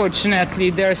 Unfortunately,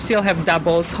 they still have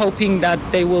doubles, hoping that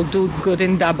they will do good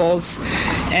in doubles,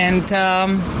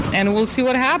 and we'll see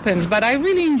what happens. But I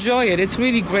really enjoy it. It's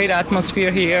really great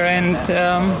atmosphere here, and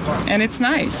it's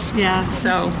nice. Yeah.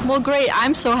 So. Well, great.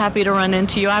 I'm so happy to run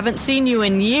into you. I haven't seen you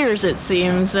in years, it seems.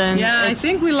 And yeah, I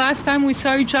think last time we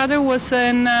saw each other was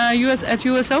in US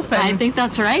Open. I think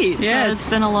that's right. Yes. So it's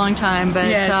been a long time. But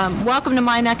yes. Welcome to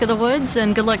my neck of the woods,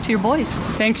 and good luck to your boys.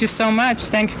 Thank you so much.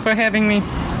 Thank you for having me.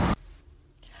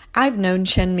 I've known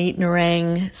Chenmeet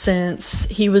Narang since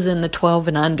he was in the 12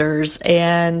 and unders,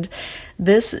 and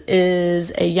this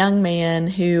is a young man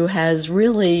who has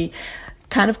really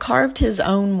kind of carved his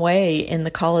own way in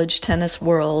the college tennis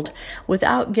world.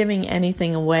 Without giving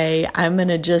anything away, I'm going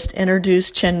to just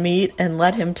introduce Chenmeet and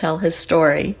let him tell his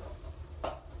story.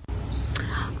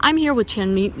 I'm here with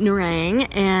Chenmeet Narang,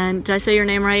 and did I say your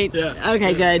name right? Yeah.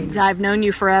 Okay, good. I've known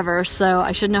you forever, so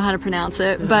I should know how to pronounce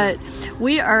it. But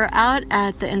we are out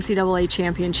at the NCAA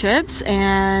Championships,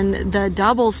 and the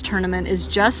doubles tournament is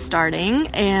just starting,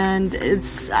 and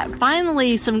it's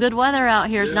finally some good weather out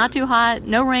here. It's not too hot,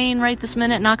 no rain right this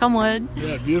minute, knock on wood.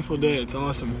 Yeah, beautiful day. It's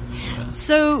awesome.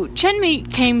 So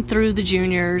Chenmeet came through the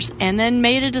juniors and then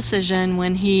made a decision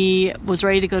when he was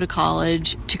ready to go to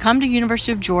college to come to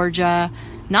University of Georgia,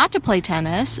 not to play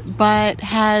tennis, but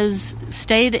has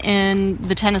stayed in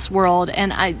the tennis world.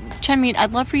 And Chenmeet,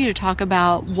 I'd love for you to talk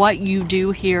about what you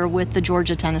do here with the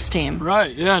Georgia tennis team.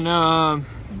 Right, yeah, no,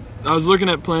 I was looking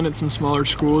at playing at some smaller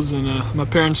schools, and my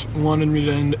parents wanted me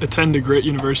to attend a great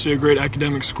university, a great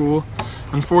academic school.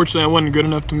 Unfortunately, I wasn't good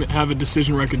enough to have a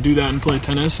decision where I could do that and play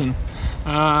tennis, and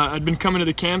I'd been coming to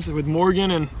the camps with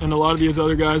Morgan and a lot of these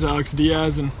other guys, Alex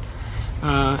Diaz and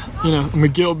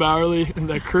McGill Bowerly and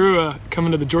that crew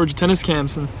coming to the Georgia tennis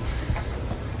camps. And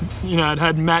I'd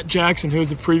had Matt Jackson, who was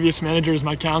the previous manager, as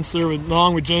my counselor,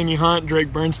 along with Jamie Hunt,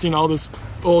 Drake Bernstein, all those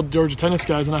old Georgia tennis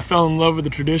guys, and I fell in love with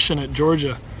the tradition at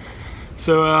Georgia.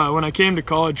 So when I came to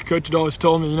college, Coach had always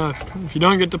told me, if you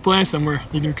don't get to play somewhere,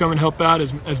 you can come and help out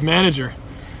as manager.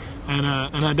 And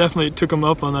I definitely took him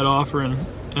up on that offer, and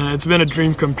it's been a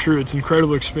dream come true. It's an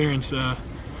incredible experience.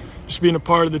 Just being a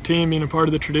part of the team, being a part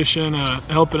of the tradition,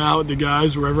 helping out with the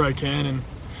guys wherever I can, and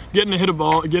getting to hit a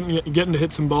ball, getting to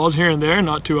hit some balls here and there,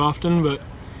 not too often, but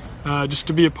just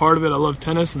to be a part of it. I love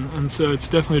tennis, and so it's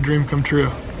definitely a dream come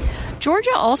true.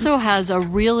 Georgia also has a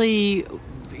really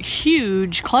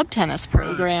huge club tennis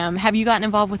program. Have you gotten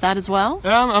involved with that as well?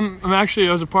 Yeah,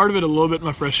 I was a part of it a little bit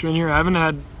my freshman year. I haven't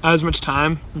had as much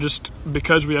time just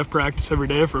because we have practice every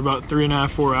day for about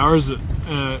 3.5-4 hours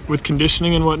with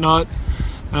conditioning and whatnot.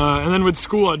 And then with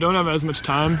school, I don't have as much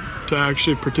time to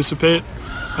actually participate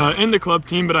in the club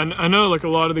team, but I know like a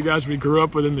lot of the guys we grew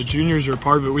up with in the juniors are a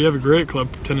part of it. We have a great club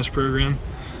tennis program.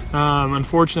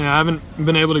 Unfortunately, I haven't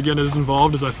been able to get as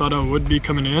involved as I thought I would be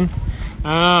coming in.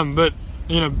 But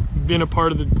being a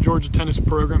part of the Georgia tennis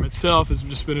program itself has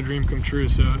just been a dream come true,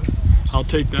 so I'll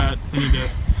take that any day.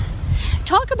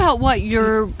 Talk about what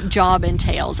your job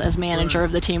entails as manager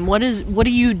of the team. What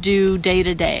do you do day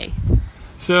to day?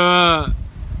 So,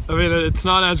 it's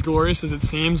not as glorious as it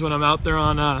seems when I'm out there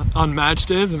on match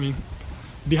days.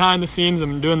 Behind the scenes,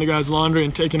 I'm doing the guys' laundry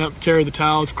and taking up care of the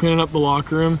towels, cleaning up the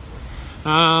locker room.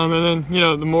 And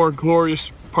then, the more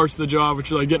glorious parts of the job,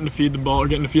 which are like getting to feed balls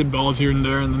here and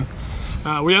there. And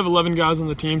then we have 11 guys on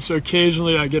the team, so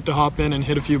occasionally I get to hop in and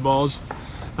hit a few balls.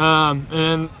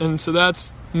 And so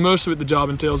that's most of what the job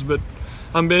entails, but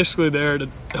I'm basically there to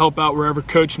help out wherever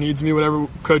coach needs me, whatever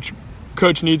coach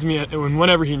needs me and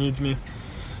whenever he needs me,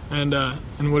 and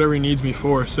whatever he needs me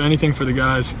for. So anything for the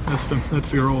guys, that's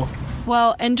the role.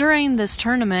 Well, and during this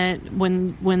tournament,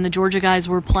 when the Georgia guys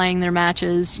were playing their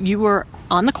matches, you were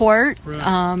on the court,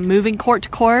 right, moving court to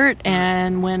court,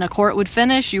 and when a court would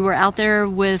finish, you were out there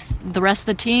with the rest of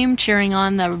the team cheering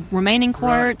on the remaining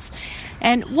courts. Right.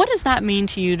 And what does that mean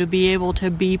to you to be able to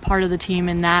be part of the team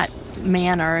in that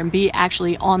manner and be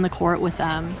actually on the court with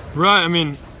them? Right. I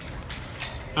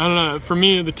don't know. For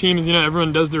me, the team is,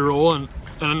 everyone does their role, and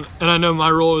I know my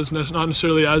role is not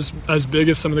necessarily as big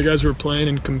as some of the guys who are playing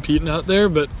and competing out there,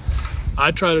 but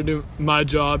I try to do my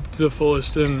job to the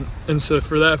fullest, and so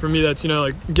for me, that's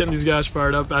getting these guys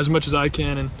fired up as much as I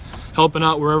can and helping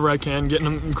out wherever I can, getting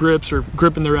them grips or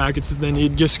gripping the rackets if they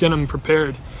need, just getting them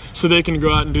prepared so they can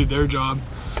go out and do their job.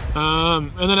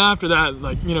 And then after that,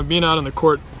 being out on the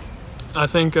court, I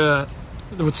think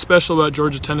what's special about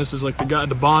Georgia tennis is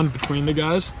the bond between the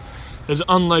guys is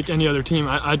unlike any other team.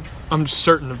 I'm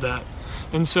certain of that.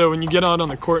 And so when you get out on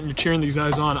the court and you're cheering these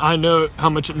guys on, I know how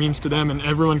much it means to them, and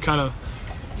everyone kind of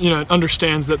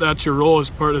understands that that's your role as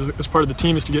part of the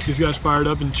team, is to get these guys fired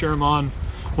up and cheer them on.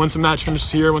 Once a match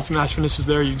finishes here, once a match finishes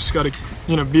there, you just got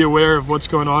to be aware of what's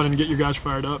going on and get your guys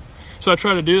fired up. So I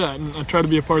try to do that, and I try to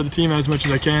be a part of the team as much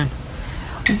as I can.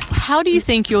 How do you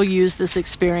think you'll use this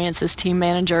experience as team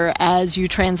manager as you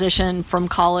transition from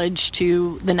college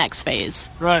to the next phase?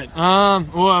 Right.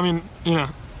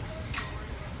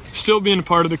 Still being a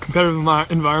part of the competitive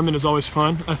environment is always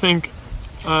fun. I think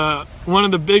one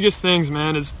of the biggest things,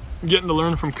 man, is getting to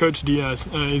learn from Coach Diaz.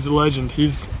 He's a legend.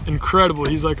 He's incredible.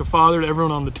 He's like a father to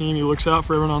everyone on the team. He looks out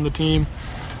for everyone on the team.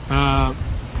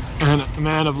 And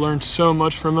man, I've learned so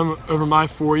much from him over my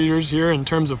 4 years here in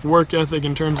terms of work ethic,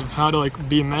 in terms of how to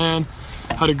be a man,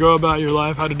 how to go about your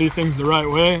life, how to do things the right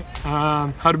way,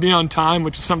 how to be on time,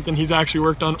 which is something he's actually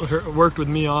worked with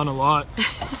me on a lot.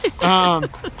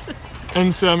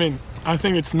 And so, I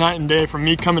think it's night and day from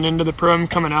me coming into the program,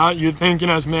 coming out. You'd think,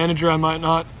 as manager, I might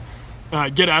not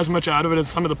get as much out of it as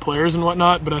some of the players and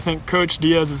whatnot. But I think Coach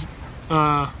Diaz has,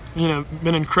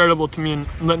 been incredible to me and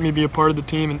letting me be a part of the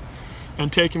team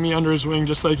and taking me under his wing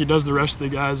just like he does the rest of the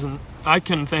guys. And I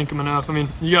couldn't thank him enough. I mean,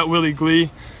 you got Willie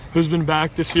Glee, who's been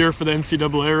back this year for the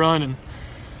NCAA run, and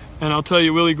I'll tell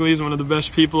you, Willie Glee is one of the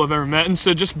best people I've ever met. And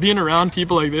so just being around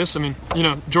people like this, I mean,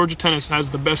 Georgia Tennis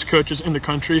has the best coaches in the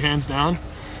country, hands down.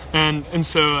 And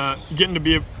so getting to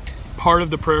be a part of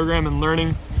the program and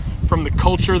learning from the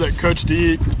culture that Coach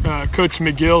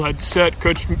McGill had set,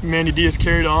 Coach Mandy Diaz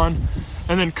carried on,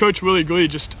 and then Coach Willie Glee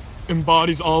just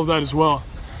embodies all of that as well.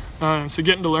 So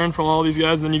getting to learn from all these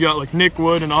guys, and then you got like Nick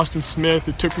Wood and Austin Smith,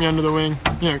 who took me under the wing,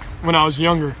 when I was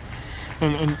younger,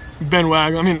 and Ben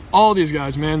Wagner. I mean, all these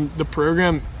guys, man. The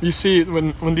program, you see,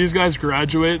 when these guys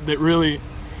graduate, that really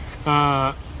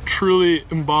truly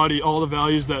embody all the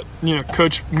values that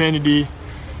Coach Mandy D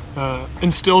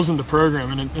instills in the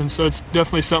program, and so it's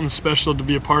definitely something special to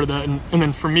be a part of that, and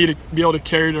then for me to be able to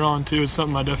carry it on too is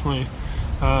something I definitely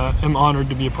am honored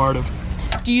to be a part of.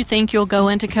 Do you think you'll go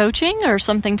into coaching or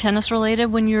something tennis related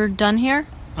when you're done here?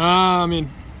 I mean,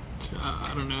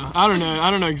 I don't know. I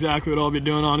don't know exactly what I'll be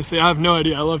doing, honestly. I have no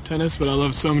idea. I love tennis, but I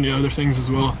love so many other things as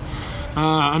well.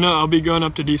 I know I'll be going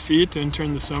up to DC to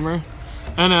intern this summer,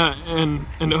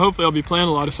 and hopefully I'll be playing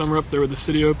a lot of summer up there with the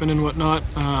City Open and whatnot.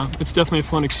 It's definitely a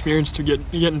fun experience to get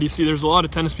in DC. There's a lot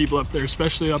of tennis people up there,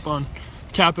 especially up on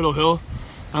Capitol Hill.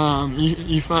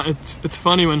 You find it's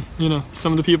funny when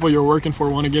some of the people you're working for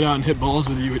want to get out and hit balls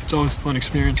with you. It's always a fun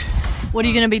experience. What are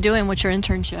you going to be doing? What's your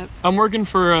internship? I'm working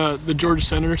for the Georgia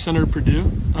Senator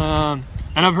Purdue, and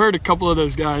I've heard a couple of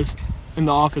those guys in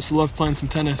the office love playing some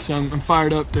tennis. So I'm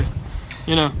fired up to,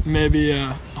 maybe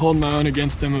hold my own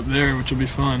against them up there, which will be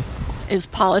fun. Is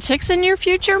politics in your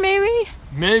future, maybe?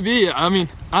 Maybe. I mean,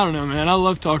 I don't know, man. I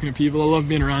love talking to people. I love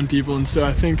being around people, and so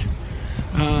I think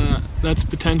that's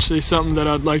potentially something that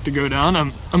I'd like to go down.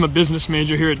 I'm a business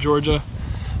major here at Georgia,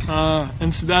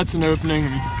 and so that's an opening.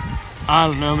 I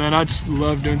don't know, man. I just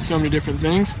love doing so many different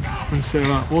things, and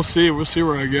so we'll see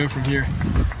where I go from here.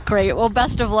 Great. Well,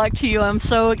 best of luck to you. I'm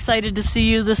so excited to see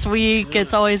you this week.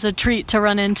 It's always a treat to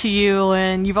run into you,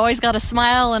 and you've always got a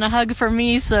smile and a hug for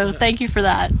me, so thank you for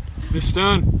that. Ms.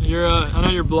 Stone, I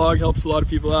know your blog helps a lot of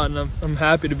people out, and I'm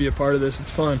happy to be a part of this.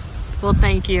 It's fun. Well,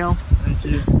 thank you. Thank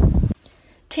you.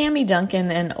 Tammy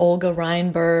Duncan and Olga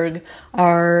Reinberg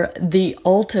are the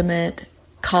ultimate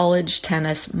college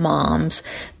tennis moms.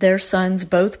 Their sons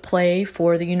both play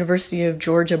for the University of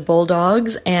Georgia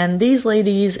Bulldogs, and these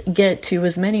ladies get to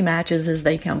as many matches as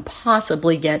they can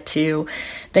possibly get to.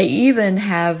 They even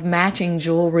have matching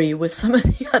jewelry with some of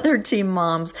the other team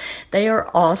moms. They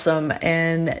are awesome,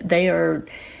 and they are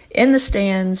in the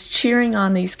stands cheering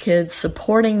on these kids,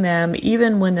 supporting them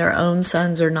even when their own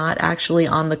sons are not actually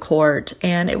on the court.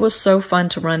 And it was so fun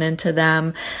to run into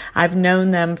them. I've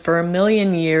known them for a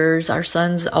million years. Our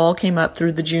sons all came up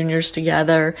through the juniors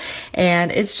together, and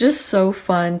it's just so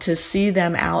fun to see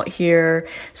them out here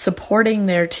supporting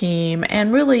their team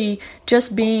and really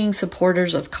just being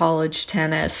supporters of college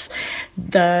tennis.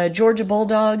 The Georgia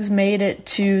Bulldogs made it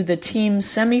to the team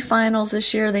semifinals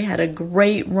this year. They had a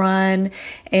great run,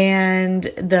 and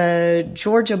the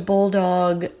Georgia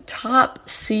Bulldog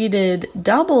top-seeded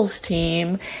doubles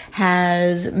team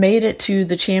has made it to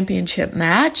the championship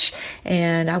match,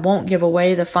 and I won't give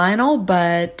away the final,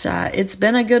 but it's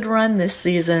been a good run this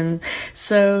season.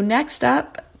 So next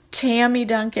up, Tammy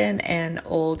Duncan and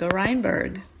Olga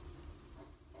Reinberg.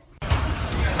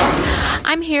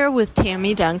 I'm here with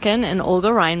Tammy Duncan and Olga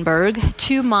Reinberg,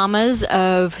 two mamas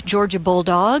of Georgia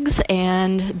Bulldogs,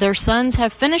 and their sons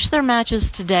have finished their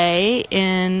matches today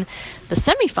in the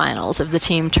semifinals of the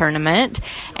team tournament,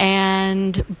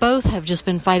 and both have just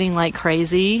been fighting like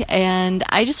crazy. And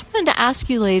I just wanted to ask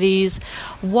you ladies,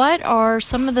 what are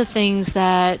some of the things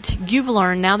that you've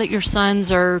learned now that your sons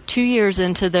are 2 years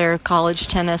into their college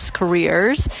tennis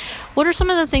careers? What are some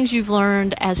of the things you've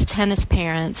learned as tennis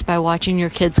parents by watching your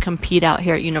kids compete out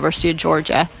here at University of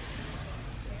Georgia?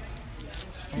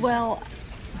 Well,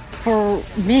 for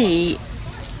me,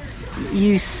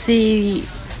 you see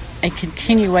a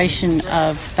continuation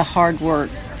of the hard work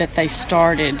that they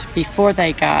started before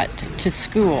they got to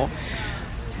school.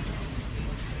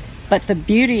 But the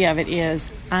beauty of it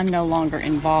is I'm no longer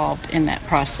involved in that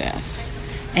process.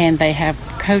 And they have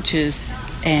coaches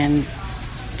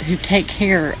who take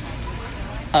care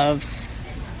of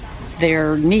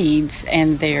their needs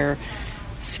and their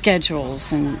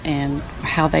schedules and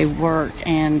how they work.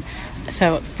 And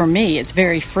so for me, it's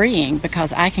very freeing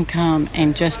because I can come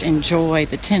and just enjoy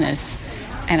the tennis,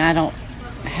 and I don't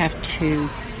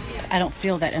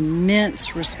feel that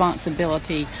immense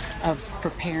responsibility of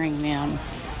preparing them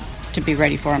to be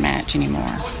ready for a match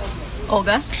anymore.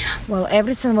 Olga? Well,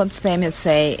 everything what Stamy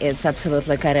say is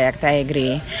absolutely correct. I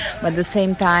agree. But at the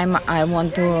same time, I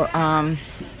want to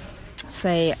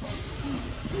say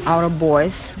our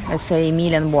boys, let's say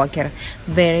Emil and Walker,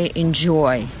 very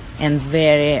enjoy and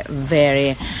very,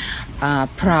 very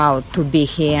proud to be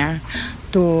here,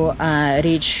 to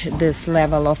reach this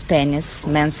level of tennis,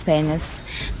 men's tennis,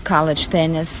 college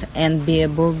tennis, and be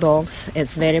Bulldogs.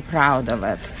 It's very proud of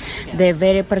it. They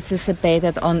very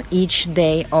participated on each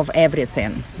day of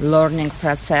everything, learning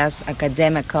process,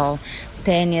 academical,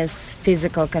 tennis,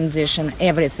 physical condition,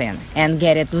 everything, and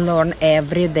get it learn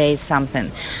every day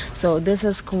something. So this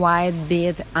is quite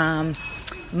bit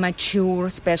mature,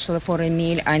 especially for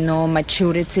Emil. I know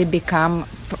maturity become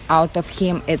out of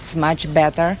him. It's much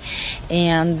better,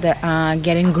 and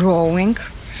getting growing.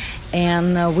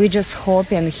 And we just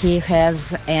hoping he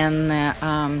has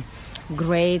an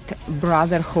great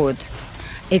brotherhood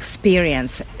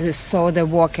experience. So the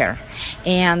Walker,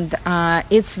 and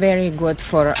it's very good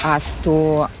for us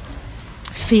to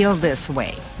feel this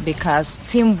way, because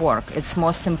teamwork it's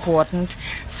most important.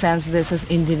 Since this is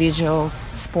individual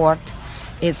sport,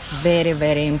 it's very,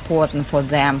 very important for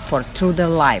them, for through the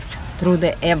life, through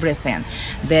the everything.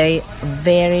 They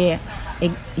very,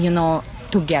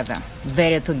 together,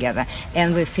 very together.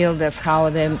 And we feel this how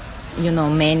the,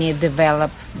 many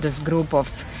develop this group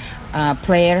of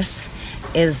players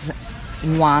is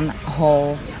one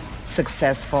whole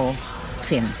successful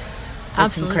team. It's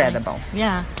Absolutely. incredible.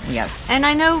 Yeah. Yes. And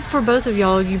I know for both of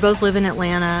y'all, you both live in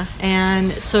Atlanta,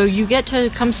 and so you get to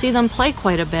come see them play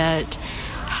quite a bit.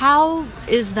 How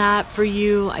is that for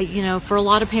you? For a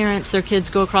lot of parents, their kids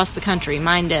go across the country.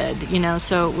 Mine did,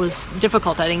 so it was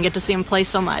difficult. I didn't get to see them play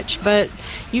so much. But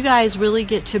you guys really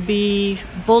get to be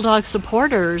Bulldog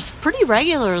supporters pretty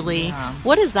regularly. Yeah.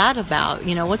 What is that about?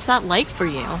 What's that like for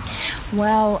you?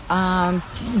 Well,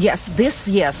 yes, this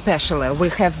year especially, we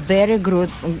have very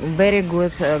good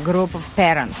group of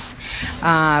parents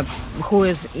who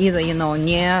is either,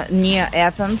 near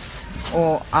Athens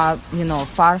or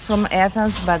far from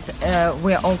Athens, but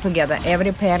we're all together.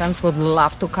 Every parents would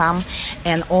love to come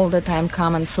and all the time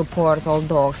come and support all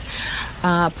dogs.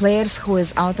 Players who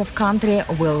is out of country,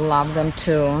 will love them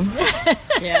too.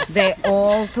 Yes. They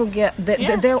all together.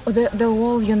 They're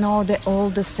all, they're all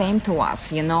the same to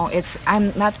us. It's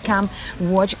I'm not come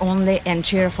watch only and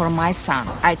cheer for my son.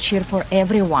 I cheer for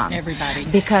everyone. Everybody.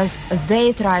 Because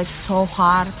they try so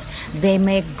hard. They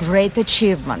make great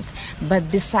achievement.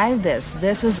 But besides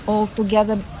this is all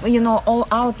together, all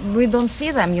out. We don't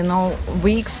see them,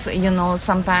 weeks,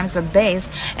 sometimes days,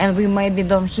 and we maybe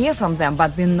don't hear from them,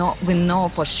 but we know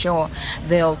for sure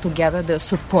they're all together, they're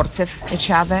supportive each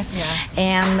other. Yeah.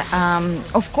 And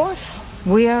of course,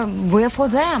 we're for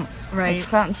them. Right. It's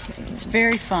fun. It's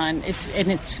very fun. It's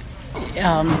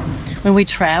when we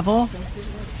travel,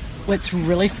 what's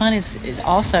really fun is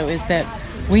that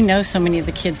we know so many of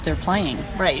the kids they're playing.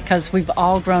 Right. Because we've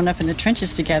all grown up in the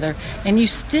trenches together, and you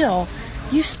still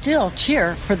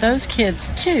cheer for those kids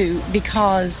too,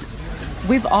 because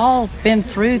we've all been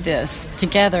through this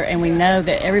together, and we know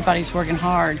that everybody's working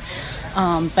hard.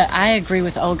 But I agree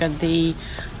with Olga. The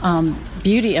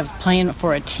beauty of playing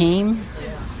for a team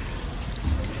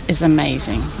is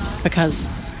amazing, because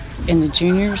in the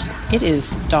juniors, it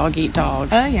is dog eat dog.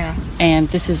 Oh, yeah. And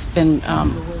this has been,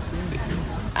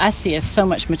 I see so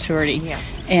much maturity.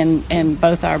 Yes. in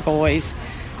both our boys.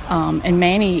 And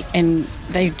Manny, and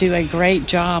they do a great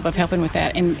job of helping with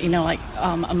that. And,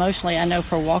 emotionally, I know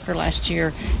for Walker last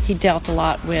year, he dealt a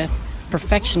lot with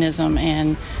perfectionism,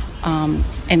 and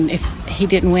if he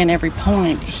didn't win every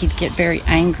point, he'd get very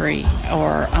angry,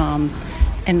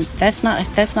 and that's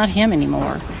not him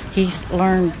anymore. He's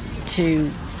learned to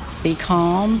be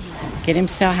calm,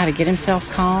 how to get himself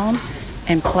calm,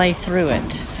 and play through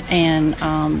it. And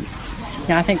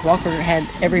I think Walker had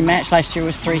every match last year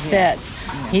was 3 sets. Yes.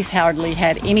 He's hardly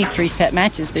had any 3-set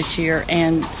matches this year,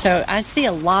 and so I see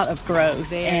a lot of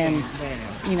growth and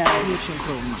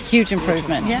huge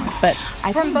improvement. Yeah, but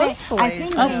from both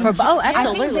boys. Absolutely.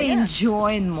 I think they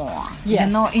enjoy more.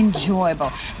 Yes.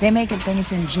 Enjoyable. They make it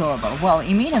tennis enjoyable. Well,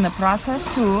 Emil in the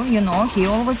process too. He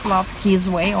always loved his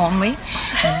way only,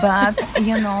 but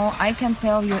I can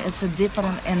tell you it's a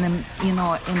different in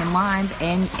the mind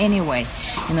and anyway,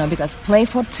 because play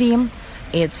for team,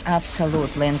 it's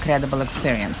absolutely incredible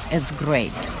experience. It's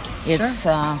great. It's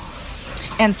sure.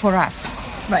 And for us,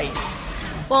 right.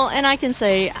 Well, and I can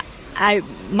say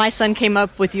my son came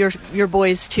up with your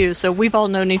boys too, so we've all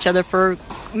known each other for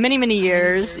many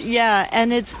years. Yeah,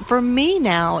 and it's for me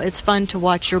now. It's fun to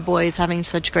watch your boys having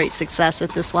such great success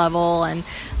at this level, and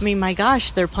I mean, my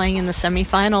gosh, they're playing in the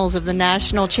semifinals of the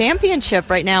national championship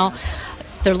right now.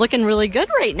 They're looking really good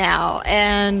right now,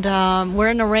 and we're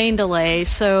in a rain delay.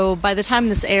 So by the time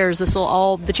this airs,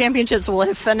 the championships will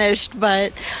have finished.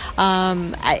 But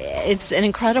it's an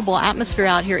incredible atmosphere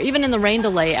out here. Even in the rain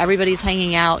delay, everybody's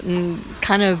hanging out, and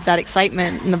kind of that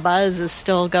excitement and the buzz is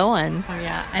still going. Oh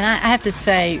yeah, and I have to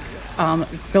say,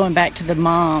 going back to the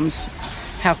moms,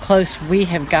 how close we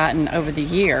have gotten over the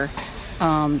year.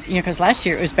 Because last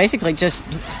year it was basically just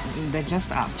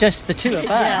us, just the two of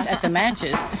us at the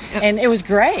matches, and it was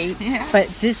great. Yeah. But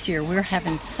this year we're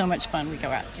having so much fun. We go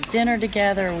out to dinner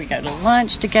together, we go to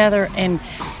lunch together, and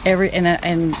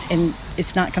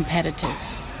it's not competitive.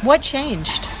 What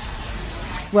changed?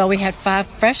 Well, we had 5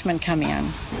 freshmen come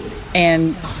in,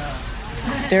 and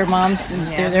their moms,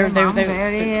 they're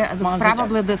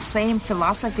probably the same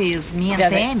philosophy as me and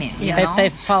Tammy. They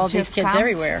follow these kids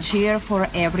everywhere. Cheer for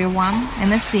everyone in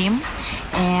the team,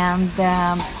 and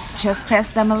just pass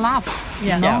them a laugh.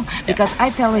 Because I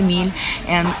tell Emil,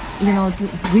 and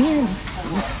we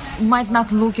might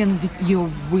not look at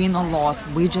you win or loss.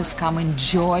 We just come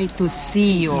enjoy to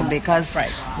see you because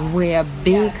we're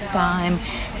big time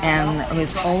and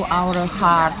with all our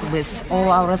heart, with all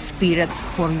our spirit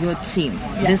for your team.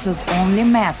 Yeah. This is only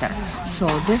matter. So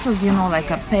this is, like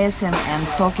a passing and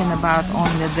talking about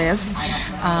only this.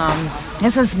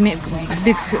 This is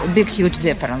big, huge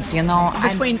difference,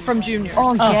 from juniors.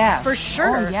 Oh, yes. For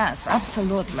sure. Oh, yes,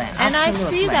 absolutely. And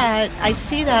absolutely. I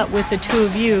see that with the two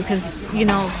of you because,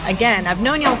 again, I've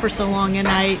known y'all for so long, and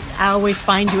I always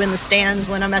find you in the stands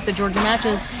when I'm at the Georgia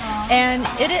matches. And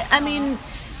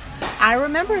I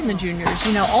remember in the juniors,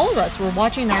 all of us were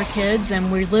watching our kids,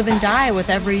 and we live and die with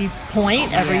every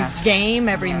point, every game,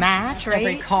 every match, right?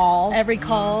 Every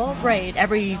call, right?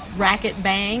 Every racket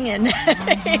bang and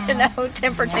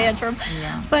temper tantrum.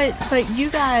 Yeah. But you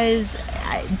guys,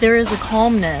 there is a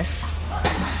calmness.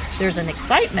 There's an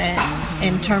excitement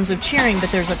in terms of cheering, but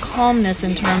there's a calmness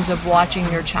in terms of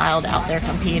watching your child out there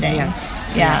competing. Yes,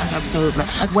 absolutely.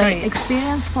 That's great.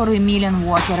 Experience for Emil and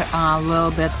Walker a little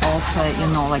bit also,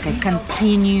 like a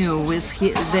continue with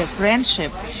the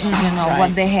friendship,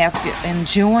 what they have in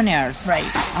juniors. Right.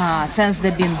 Since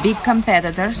they've been big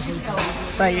competitors,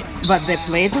 right. But they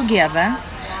play together.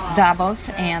 Doubles,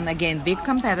 and again big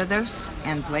competitors,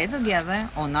 and play together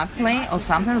or not play or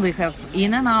something. We have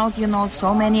in and out,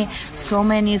 so many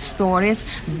stories,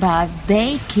 but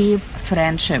they keep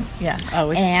friendship. Yeah.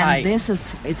 Oh, it's and tight.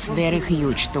 it's very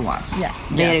huge to us. Yeah.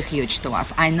 Very huge to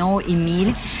us. I know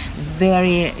Emil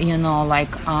very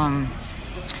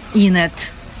in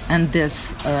it, and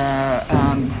this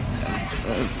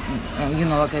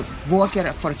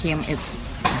Walker, for him it's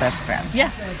best friend.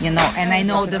 Yeah. And I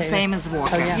know the same as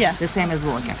Walker. Oh, yeah. The same as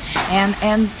Walker.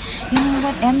 And you know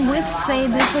what? And we say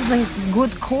this is a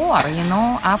good core,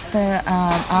 after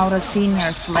our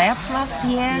seniors left last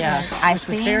year. Yes, which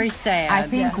was very sad. I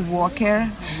think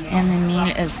Walker and Emil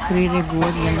is pretty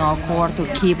good, core to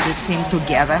keep the team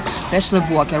together, especially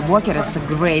Walker. Walker is a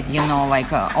great,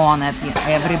 on it.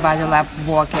 Everybody loves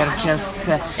Walker. Just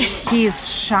he's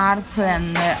sharp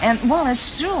and well,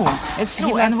 it's true. It's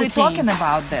true. And we're talking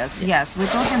about this. Yes, we're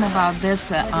talking about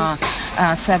this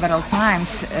several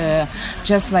times.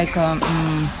 Just like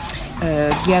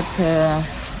get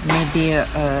maybe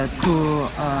to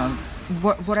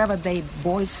whatever they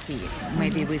boys see,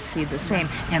 maybe we see the same,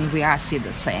 and we are see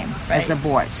the same as the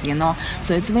boys.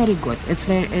 So it's very good. It's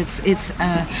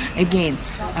again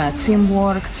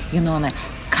teamwork.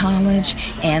 College,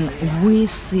 and we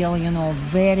still,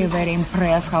 very, very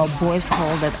impressed how boys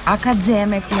hold it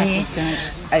academically,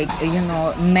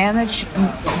 manage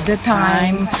the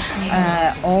time,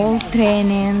 all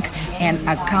training, and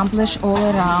accomplish all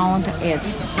around.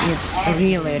 It's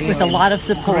really, really with a lot of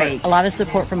support, great. A lot of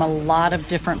support from a lot of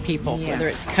different people, whether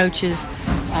it's coaches,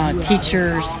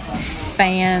 teachers,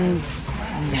 fans,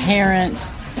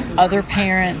 parents, other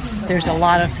parents. There's a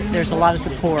lot of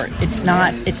support. It's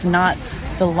not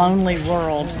the lonely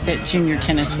world that junior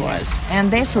tennis was. And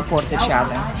they support each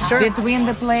other. Sure. Between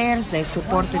the players, they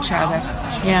support each other.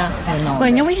 Yeah.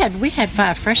 Well, we had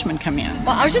 5 freshmen come in.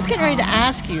 Well, I was just getting ready to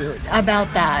ask you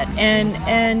about that,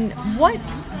 and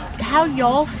how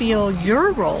y'all feel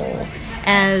your role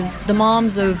as the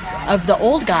moms of the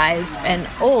old guys, and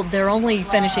they're only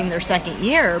finishing their second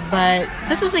year, but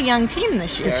this is a young team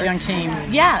this year. It's a young team.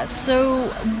 Yeah,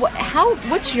 so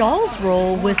what's y'all's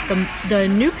role with the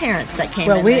new parents that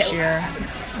came in this year?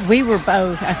 We were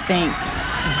both, I think,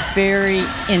 very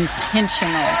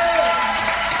intentional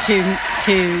to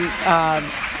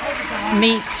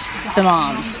meet the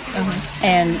moms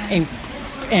and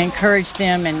encourage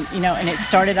them, and and it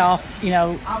started off,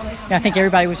 I think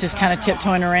everybody was just kind of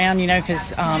tiptoeing around,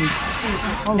 because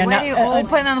very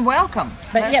open and welcome.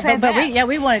 But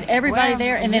we wanted everybody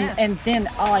there, and then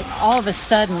all of a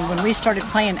sudden when we started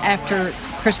playing after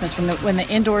Christmas, when the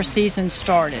indoor season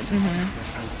started.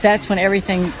 That's when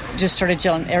everything just started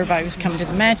gelling. Everybody was coming to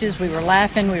the matches. We were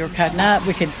laughing. We were cutting up.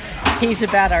 We could tease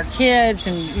about our kids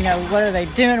and, what are they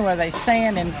doing? What are they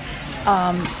saying? And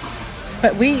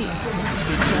but we did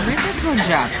a good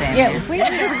job, Tammy. Yeah, we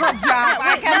did a good job.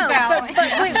 I can tell.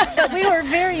 But we were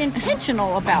very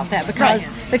intentional about that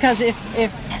because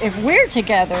if we're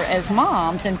together as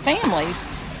moms and families,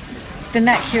 then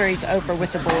that carries over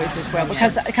with the boys as well,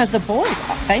 because the boys,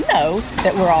 they know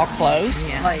that we're all close.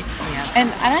 Yeah. Like,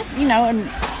 and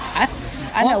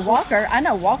I know Walker. I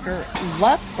know Walker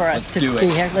loves for us to be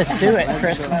here. Let's do it,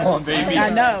 Christmas. Come on, baby. I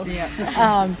know. Yes.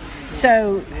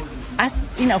 So,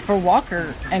 for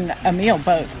Walker and Emil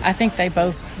both, I think they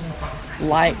both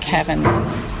like having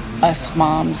us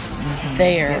moms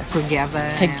there together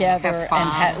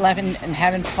and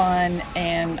having fun,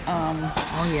 and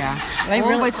they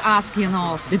always ask,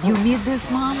 did you meet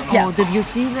this mom? Yeah. Or did you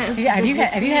see this? Yeah,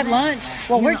 have you had lunch?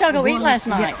 Well, where'd y'all go eat last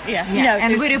night? Yeah.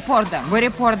 And we report them.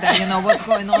 What's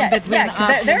going on between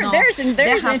us.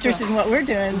 There's interest in what we're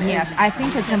doing. Yes, I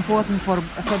think it's important for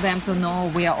them to know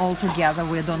we are all together.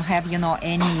 We don't have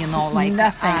any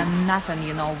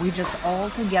nothing. We just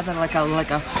all together like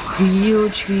a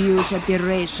huge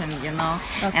operation.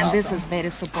 That's and this awesome. is very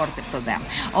supportive to them.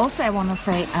 Also, I want to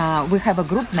say we have a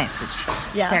group message,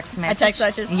 text message. A text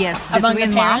message. Yes, among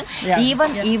between the parents.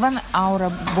 Mom, even our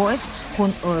boys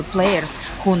players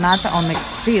who not on the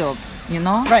field.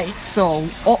 Right. So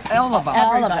all of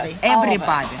us,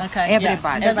 everybody. Okay.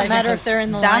 Everybody. It doesn't matter if they're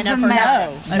in the lineup Doesn't or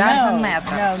matter. no. Doesn't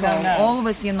matter. No, so no.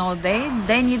 always,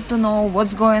 they need to know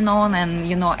what's going on,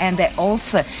 and and they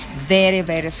also very,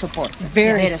 very supportive.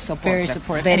 Very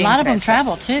supportive. Very a lot of them impressive.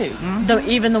 travel too.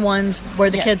 Even the ones where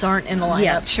the kids aren't in the lineup.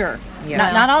 Yes. Sure.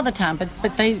 Yes. Not all the time,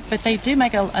 but they do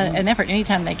make an effort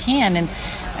anytime they can,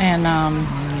 and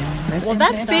Well,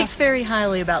 that speaks very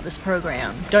highly about this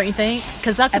program, don't you think?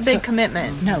 Because that's a big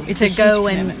commitment. No, it's to a huge go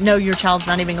commitment. and know your child's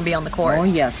not even going to be on the court. Oh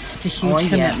yes, it's a huge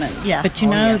commitment. Yes. Yeah. But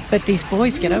but these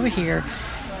boys get over here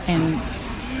and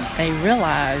they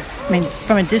realize,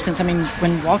 from a distance,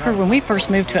 when we first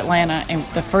moved to Atlanta and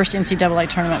the first NCAA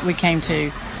tournament we came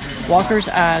to, Walker's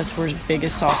eyes were as big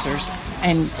as saucers.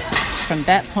 And from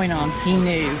that point on, he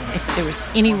knew if there was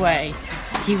any way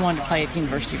he wanted to play at the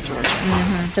University of Georgia.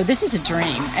 Mm-hmm. So this is a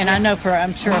dream. And I know for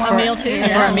Emil too.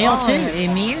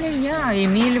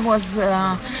 Emil was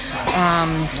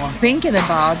thinking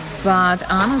about, but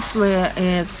honestly,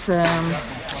 it's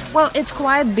it's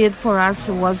quite big for us.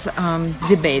 Was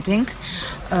debating,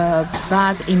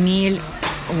 but Emil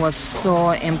was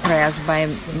so impressed by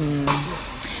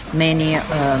many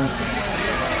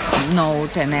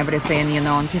note and everything,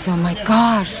 and he said, "Oh my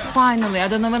gosh, finally! I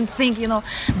don't even think,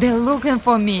 they're looking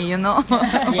for me,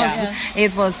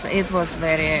 It was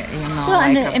very, Well,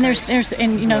 and there's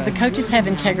the coaches have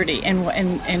integrity, and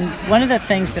one of the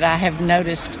things that I have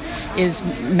noticed is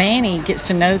Manny gets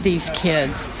to know these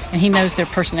kids, and he knows their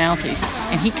personalities,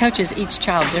 and he coaches each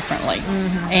child differently,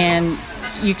 and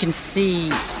you can see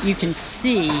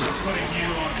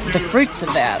the fruits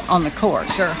of that on the court.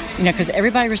 Sure. Because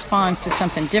everybody responds to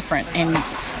something different, and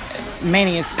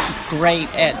Manny is great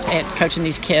at coaching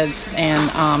these kids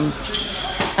and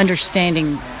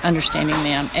understanding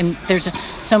them. And there's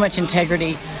so much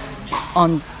integrity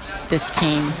on this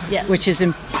team, yes. which is,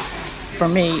 for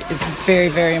me, is very,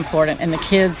 very important. And the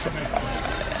kids,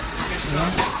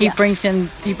 he brings in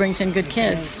good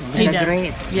kids. He does.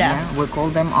 Great. Yeah. We call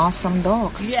them awesome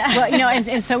dogs. Yeah. Well,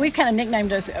 and so we kind of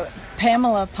nicknamed us.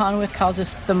 Pamela Ponwith calls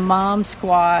us the Mom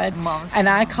Squad, and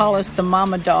I call us the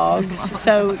Mama Dogs.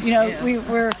 So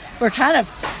we're kind of.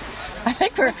 I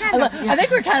think we're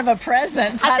kind of a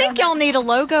presence. I think y'all need a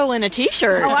logo and a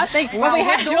T-shirt. Oh, I think. Well, we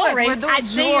have jewelry. I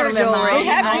see your jewelry. We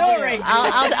have jewelry.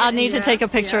 I'll need to take a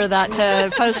picture of that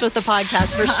to post with the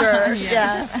podcast for sure.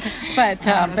 Yeah. But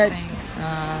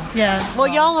yeah. Well,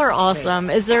 y'all are awesome.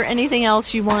 Is there anything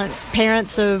else you want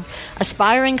parents of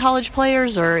aspiring college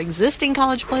players or existing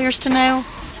college players to know?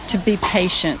 To be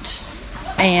patient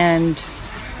and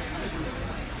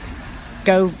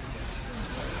go.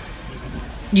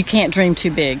 You can't dream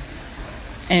too big,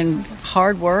 and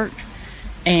hard work,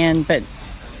 but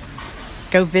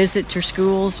go visit your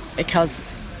schools, because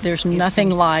There's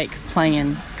nothing like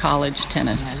playing college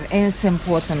tennis. It's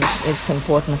important. It's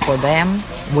important for them.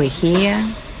 We're here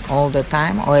all the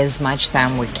time, or as much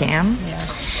time we can. Yeah.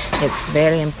 It's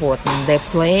very important. They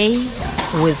play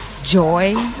with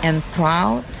joy and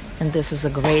proud, and this is the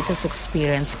greatest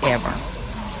experience ever.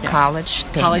 Yeah. College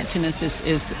tennis. College tennis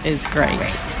is great.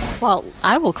 Well,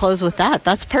 I will close with that.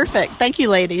 That's perfect. Thank you,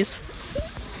 ladies.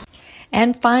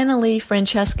 And finally,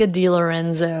 Francesca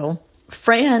DiLorenzo.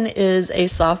 Fran is a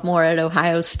sophomore at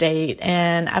Ohio State,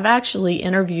 and I've actually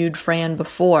interviewed Fran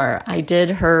before. I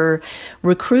did her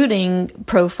recruiting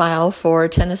profile for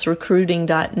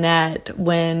tennisrecruiting.net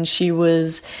when she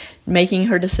was making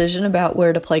her decision about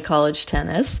where to play college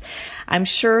tennis. I'm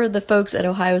sure the folks at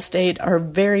Ohio State are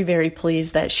very, very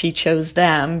pleased that she chose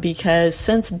them, because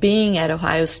since being at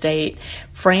Ohio State,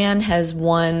 Fran has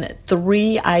won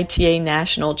 3 ITA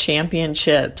national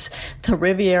championships, the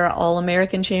Riviera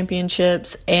All-American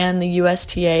Championships and the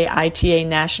USTA ITA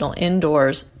National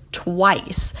Indoors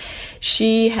twice.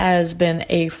 She has been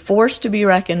a force to be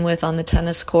reckoned with on the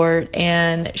tennis court,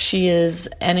 and she is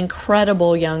an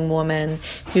incredible young woman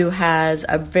who has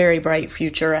a very bright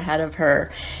future ahead of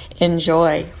her.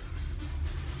 Enjoy.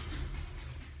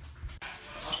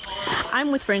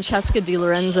 I'm with Francesca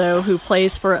DiLorenzo, who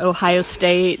plays for Ohio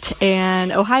State,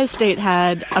 and Ohio State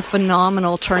had a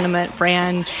phenomenal tournament.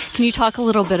 Fran, can you talk a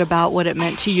little bit about what it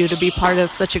meant to you to be part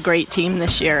of such a great team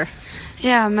this year?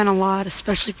 Yeah, it meant a lot,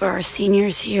 especially for our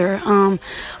seniors here.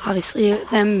 Obviously,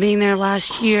 them being there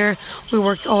last year, we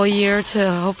worked all year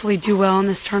to hopefully do well in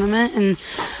this tournament. And,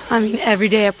 I mean, every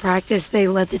day at practice, they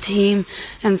led the team.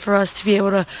 And for us to be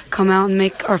able to come out and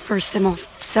make our first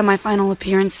semifinal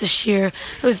appearance this year,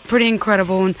 it was pretty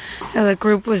incredible. And the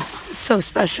group was so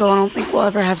special. I don't think we'll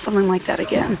ever have something like that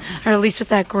again, or at least with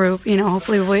that group. You know,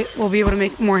 hopefully we'll be able to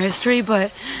make more history.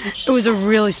 But it was a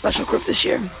really special group this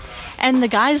year. And the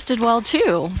guys did well,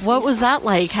 too. What was that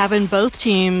like, having both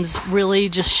teams really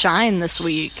just shine this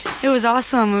week? It was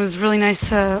awesome. It was really nice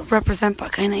to represent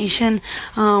Buckeye Nation.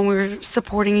 We were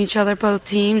supporting each other, both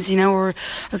teams. You know, we're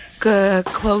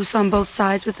close on both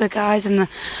sides with the guys and the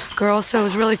girls, so it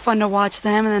was really fun to watch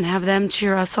them and then have them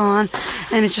cheer us on.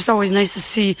 And it's just always nice to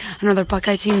see another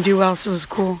Buckeye team do well, so it was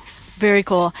cool. Very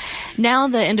cool. Now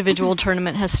the individual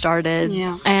tournament has started,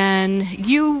 and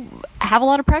you have a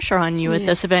lot of pressure on you at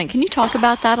this event. Can you talk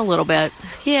about that a little bit?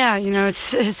 Yeah, you know,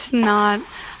 it's not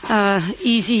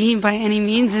easy by any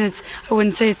means, and I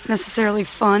wouldn't say it's necessarily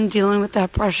fun dealing with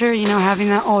that pressure, you know, having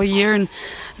that all year and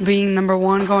being number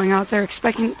one, going out there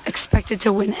expected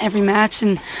to win every match,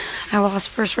 and I lost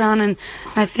first round, and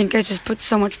I think I just put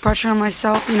so much pressure on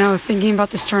myself, you know, thinking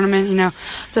about this tournament, you know,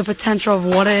 the potential of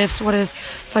what if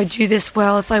I do this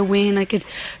well, if I win, I could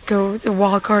go the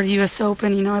wild card US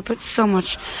Open, you know, I put so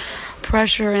much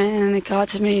pressure and it got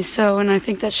to me. So, and I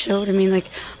think that showed. I mean, like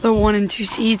the 1 and 2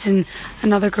 seeds, and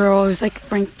another girl who's like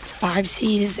ranked 5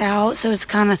 seed is out. So it's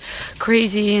kind of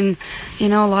crazy. And you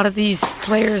know, a lot of these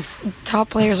players,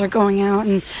 top players, are going out,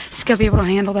 and just gotta be able to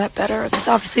handle that better, because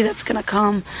obviously that's gonna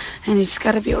come, and you just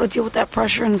gotta be able to deal with that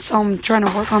pressure. And so I'm trying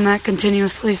to work on that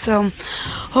continuously. So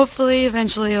hopefully,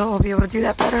 eventually, I'll be able to do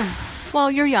that better. Well,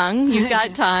 you're young. You've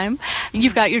got time.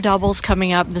 You've got your doubles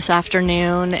coming up this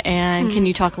afternoon. And can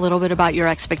you talk a little bit about your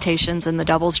expectations in the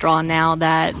doubles draw now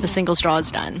that the singles draw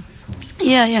is done?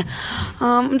 Yeah.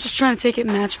 I'm just trying to take it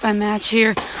match by match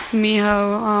here.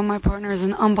 Miho, my partner, is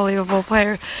an unbelievable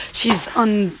player. She's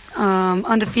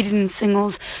undefeated in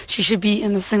singles. She should be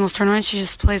in the singles tournament. She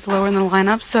just plays lower in the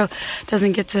lineup, so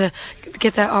doesn't get to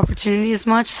get that opportunity as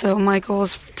much. So my goal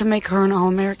is to make her an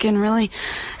All-American, really,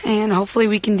 and hopefully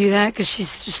we can do that, because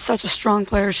she's just such a strong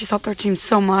player. She's helped our team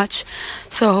so much.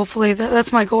 So hopefully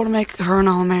that's my goal, to make her an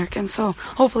All-American. So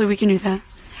hopefully we can do that.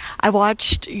 I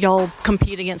watched y'all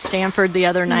compete against Stanford the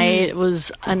other night. It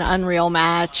was an unreal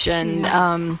match, and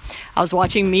I was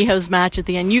watching Miho's match at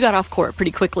the end. You got off court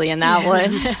pretty quickly in that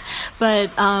one. But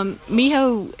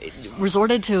Miho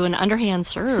resorted to an underhand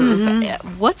serve.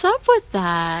 What's up with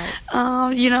that?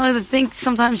 You know, I think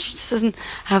sometimes she just doesn't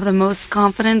have the most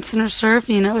confidence in her serve.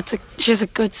 You know, she has a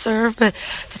good serve, but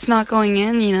if it's not going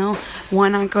in, you know, why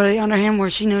not go to the underhand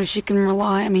where she knows she can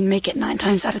rely? I mean, make it 9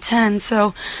 times out of 10.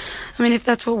 So, I mean, if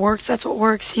that's what works, that's what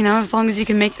works. You know, as long as you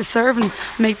can make the serve and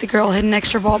make the girl hit an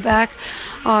extra ball back,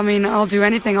 I mean, I'll do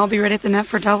anything. I'll be ready at the net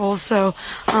for doubles. So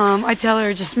I tell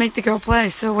her, just make the girl play.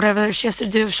 So whatever she has to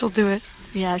do, she'll do it.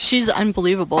 Yeah, she's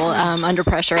unbelievable under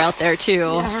pressure out there, too.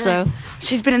 Yeah, so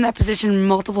she's been in that position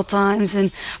multiple times,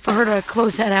 and for her to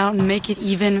close that out and make it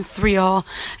even 3-all,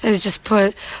 it just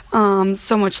put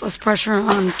so much less pressure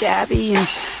on Gabby,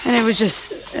 and it was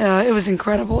just it was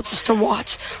incredible just to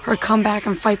watch her come back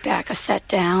and fight back a set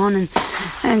down,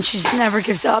 and she never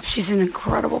gives up. She's an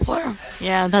incredible player.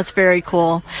 Yeah, that's very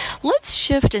cool. Let's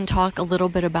shift and talk a little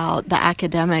bit about the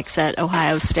academics at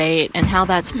Ohio State and how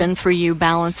that's been for you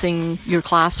balancing your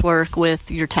classwork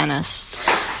with your tennis.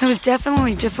 It was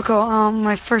definitely difficult.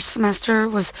 My first semester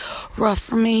was rough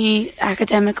for me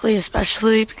academically,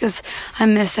 especially because I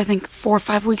missed, I think, 4 or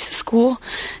 5 weeks of school,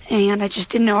 and I just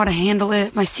didn't know how to handle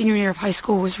it. My senior year of high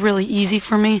school was really easy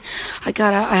for me. I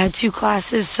had 2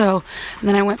 classes, and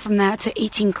then I went from that to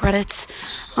 18 credits,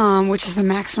 which is the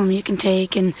maximum you can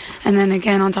take, and then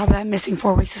again on top of that, missing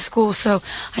 4 weeks of school. So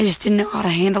I just didn't know how to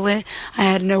handle it. I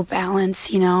had no balance,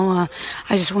 I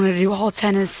just wanted to do all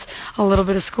tennis, a little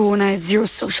bit of school, and I had zero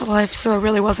social life, so I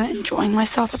really wasn't enjoying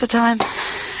myself at the time.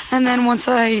 And then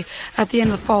at the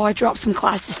end of the fall, I dropped some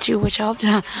classes too, which helped.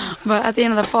 But at the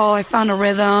end of the fall, I found a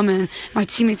rhythm, and my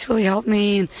teammates really helped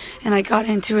me, and I got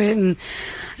into it, and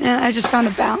I just found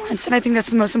a balance. And I think that's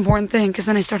the most important thing, because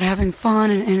then I started having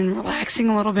fun and relaxing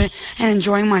a little bit and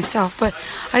enjoying myself. But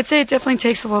I'd say it definitely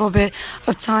takes a little bit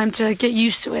of time to get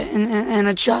used to it and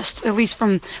adjust, at least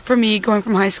for me going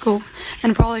from high school,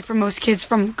 and probably for most kids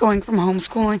from going from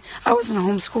homeschooling. I wasn't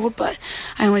homeschooled, but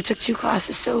I only took 2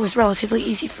 classes, so it was relatively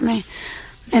easy for me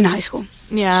in high school.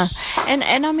 Yeah, and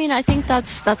I mean, I think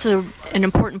that's an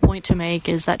important point to make,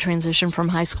 is that transition from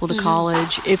high school to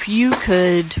college. If you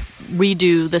could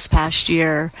redo this past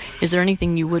year, is there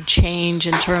anything you would change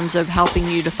in terms of helping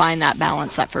you to find that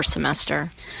balance that first semester?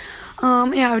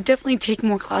 I would definitely take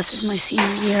more classes my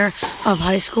senior year of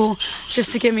high school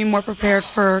just to get me more prepared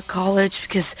for college,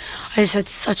 because I just had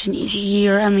such an easy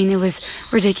year. I mean, it was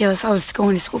ridiculous. I was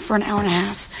going to school for an hour and a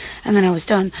half, and then I was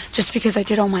done just because I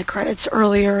did all my credits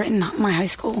earlier in my high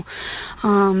school.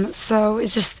 So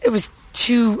it was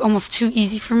almost too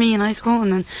easy for me in high school,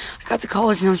 and then I got to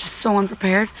college and I was just so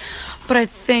unprepared. But I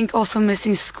think also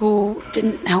missing school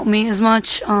didn't help me as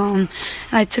much. And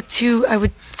I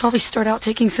would probably start out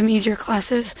taking some easier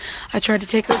classes. I tried to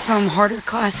take some harder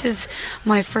classes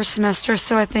my first semester,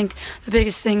 so I think the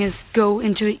biggest thing is go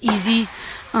into it easy,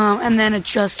 and then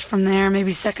adjust from there.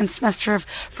 Maybe second semester of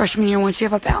freshman year, once you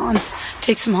have a balance,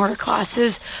 take some harder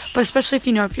classes. But especially if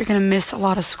you're going to miss a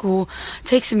lot of school,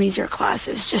 take some easier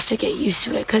classes just to get used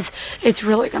to it, because it's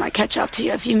really going to catch up to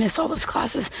you if you miss all those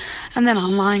classes. And then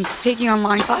taking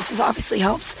online classes obviously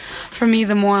helps. For me,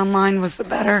 the more online was the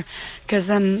better, because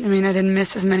then, I didn't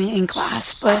miss as many in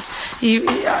class, but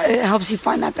it helps you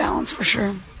find that balance for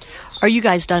sure. Are you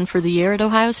guys done for the year at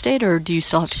Ohio State, or do you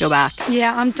still have to go back?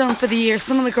 Yeah, I'm done for the year.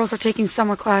 Some of the girls are taking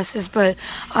summer classes, but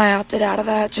I opted out of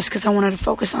that just because I wanted to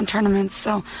focus on tournaments,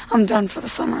 so I'm done for the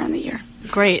summer and the year.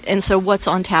 Great. And so what's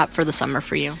on tap for the summer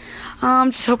for you?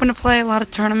 I'm just hoping to play a lot of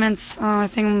tournaments. I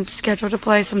think I'm scheduled to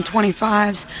play some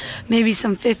 25s, maybe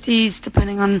some 50s,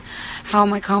 depending on how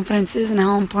my confidence is and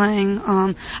how I'm playing.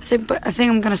 I think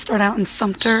I'm going to start out in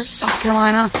Sumter, South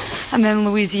Carolina, and then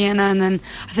Louisiana, and then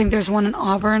I think there's one in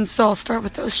Auburn. So I'll start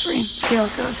with those 3, see how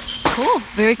it goes. Cool,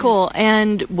 very cool.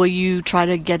 And will you try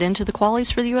to get into the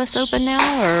qualies for the U.S. Open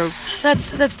now, or? That's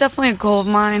definitely a goal of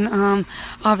mine.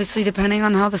 Obviously, depending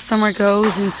on how the summer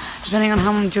goes and depending on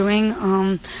how I'm doing,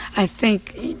 I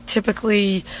think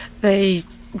typically they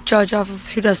judge off of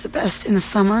who does the best in the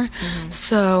summer. Mm-hmm.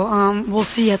 So we'll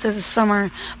see after the summer.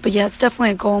 But yeah, it's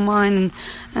definitely a goal of mine,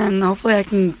 and hopefully I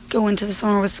can go into the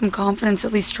summer with some confidence,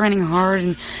 at least training hard,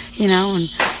 and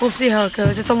we'll see how it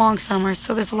goes. It's a long summer,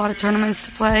 so there's a lot of tournaments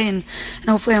to play, and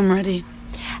hopefully I'm ready.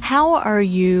 How are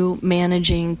you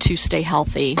managing to stay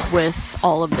healthy with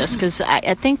all of this? Because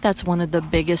I think that's one of the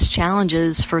biggest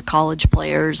challenges for college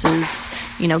players is,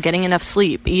 getting enough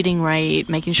sleep, eating right,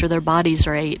 making sure their body's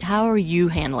right. How are you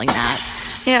handling that?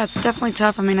 Yeah, it's definitely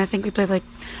tough. I think we played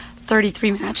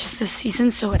 33 matches this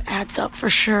season, so it adds up for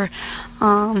sure.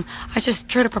 I just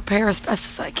try to prepare as best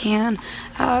as I can,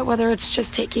 whether it's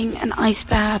just taking an ice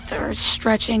bath or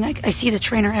stretching. I see the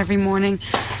trainer every morning,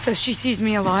 so she sees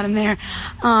me a lot in there.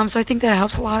 So I think that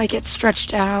helps a lot. I get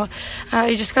stretched out.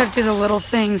 You just got to do the little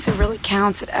things. It really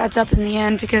counts. It adds up in the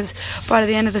end, because by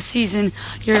the end of the season,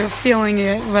 you're feeling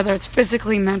it, whether it's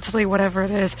physically, mentally, whatever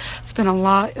it is. It's been a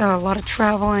lot of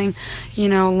traveling,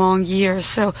 long years.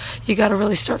 So you got to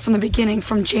really start from from the beginning,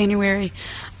 from January.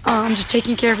 Just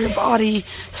taking care of your body,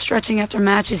 stretching after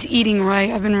matches, eating right.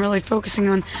 I've been really focusing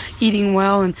on eating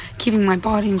well and keeping my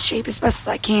body in shape as best as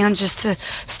I can just to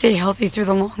stay healthy through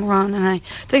the long run. And I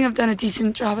think I've done a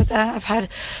decent job at that. I've had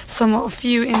a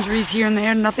few injuries here and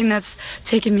there, nothing that's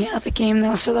taken me out of the game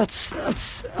though. So that's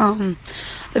the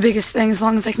biggest thing. As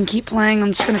long as I can keep playing,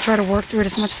 I'm just going to try to work through it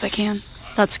as much as I can.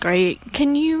 That's great.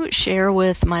 Can you share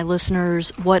with my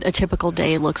listeners what a typical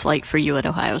day looks like for you at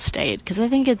Ohio State? Because I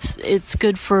think it's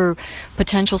good for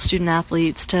potential student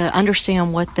athletes to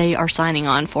understand what they are signing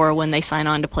on for when they sign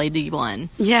on to play D1.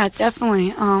 Yeah,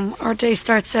 definitely. Our day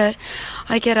starts I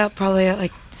get up probably at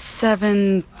like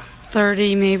 7:30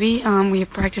 maybe. We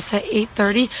have practice at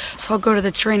 8:30, so I'll go to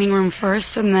the training room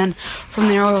first, and then from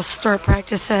there I'll start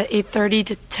practice at 8:30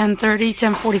 to 10:30,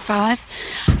 10:45,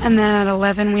 and then at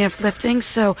 11 we have lifting,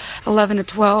 so 11 to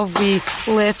 12 we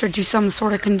lift or do some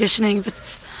sort of conditioning. If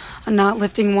it's not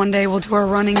lifting one day, we'll do our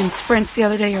running and sprints the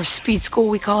other day, or speed school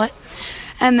we call it.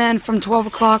 And then from 12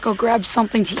 o'clock, I'll grab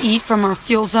something to eat from our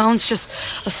fuel zones, just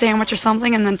a sandwich or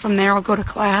something. And then from there, I'll go to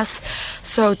class.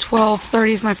 So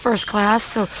 12:30 is my first class.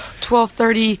 So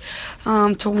 12:30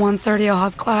 to 1:30, I'll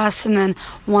have class. And then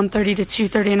 1:30 to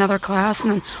 2:30, another class. And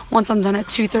then once I'm done at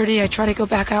 2:30, I try to go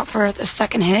back out for the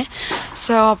second hit.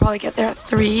 So I'll probably get there at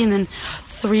 3, and then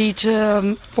 3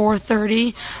 to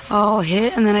 4:30 I'll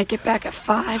hit, and then I get back at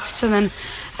 5. So then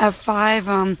at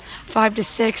 5 to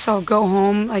 6 I'll go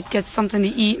home, like get something to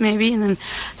eat maybe, and then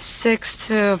 6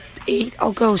 to 8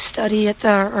 I'll go study at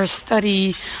our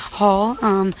study hall,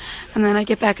 and then I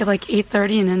get back at like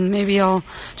 8:30, and then maybe I'll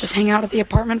just hang out at the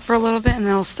apartment for a little bit, and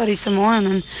then I'll study some more, and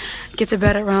then get to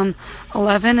bed at around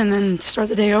 11, and then start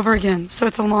the day over again. So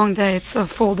it's a long day. It's a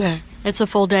full day. It's a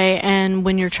full day, and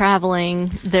when you're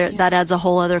traveling, that adds a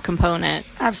whole other component.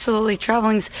 Absolutely.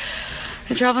 Traveling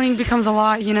becomes a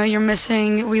lot.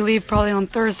 We leave probably on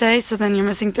Thursday, so then you're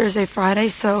missing Thursday, Friday,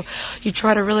 so you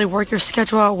try to really work your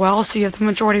schedule out well, so you have the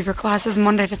majority of your classes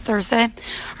Monday to Thursday,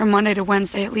 or Monday to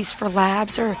Wednesday, at least for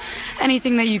labs, or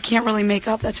anything that you can't really make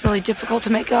up that's really difficult to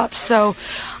make up. So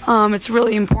it's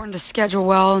really important to schedule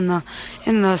well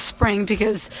in the spring,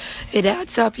 because it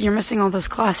adds up. You're missing all those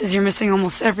classes. You're missing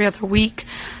almost every other week.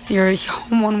 You're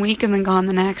home one week and then gone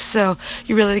the next, so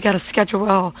you really got to schedule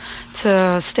well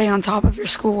to stay on top of your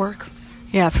schoolwork.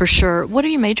 Yeah, for sure. What are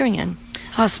you majoring in?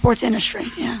 Sports industry,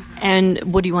 yeah. And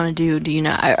what do you want to do? Do you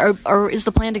know? Or is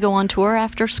the plan to go on tour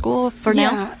after school for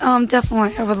now? Yeah,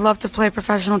 definitely. I would love to play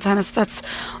professional tennis. That's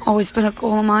always been a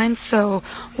goal of mine. So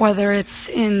whether it's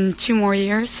in 2 more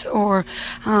years or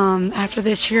after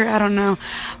this year, I don't know.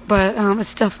 But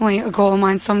it's definitely a goal of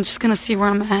mine. So I'm just going to see where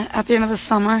I'm at the end of the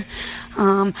summer.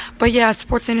 But yeah,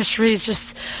 sports industry is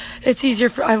just, it's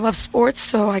easier I love sports,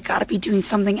 so I gotta be doing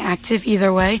something active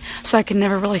either way, so I can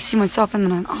never really see myself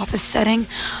in an office setting.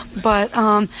 But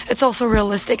it's also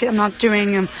realistic. I'm not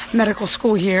doing medical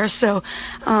school here, so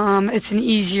it's an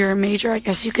easier major, I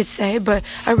guess you could say. But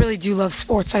I really do love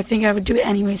sports, so I think I would do it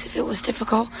anyways if it was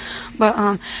difficult. But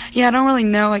yeah, I don't really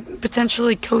know, like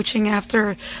potentially coaching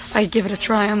after I give it a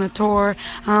try on the tour.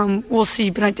 We'll see,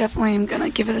 but I definitely am gonna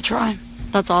give it a try.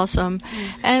 That's awesome.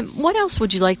 And what else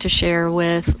would you like to share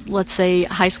with, let's say,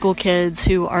 high school kids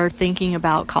who are thinking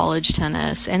about college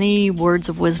tennis? Any words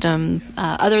of wisdom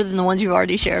other than the ones you've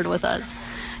already shared with us?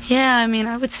 Yeah, I mean,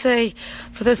 I would say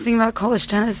for those thinking about college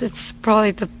tennis, it's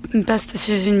probably the best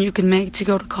decision you can make to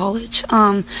go to college.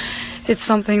 It's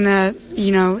something that,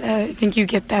 I think you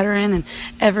get better in, and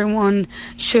everyone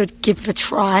should give it a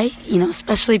try,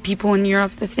 especially people in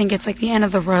Europe that think it's like the end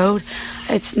of the road.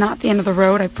 It's not the end of the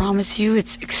road, I promise you.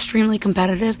 It's extremely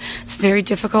competitive. It's very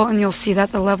difficult, and you'll see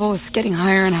that the level is getting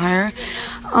higher and higher.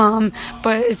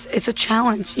 But it's a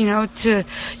challenge,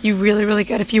 you really, really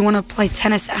got, if you want to play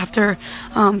tennis after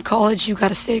college, you got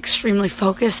to stay extremely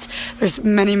focused. There's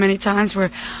many, many times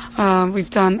where we've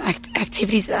done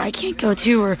activities that I can't go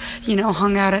to, or,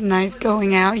 hung out at night,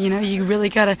 going out, you really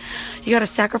gotta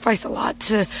sacrifice a lot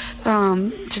to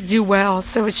do well.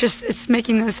 So it's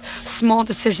making those small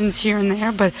decisions here and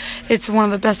there, but it's one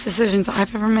of the best decisions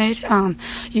I've ever made.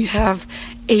 You have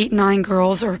 8, 9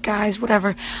 girls or guys,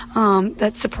 whatever,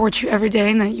 that support you every day,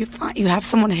 and that you have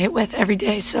someone to hit with every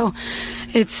day. So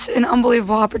it's an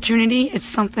unbelievable opportunity. It's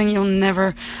something you'll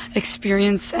never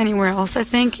experience anywhere else, I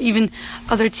think. Even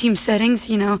other team settings,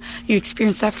 you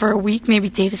experience that for a week, maybe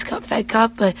Davis Cup, Fed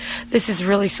Cup, but this is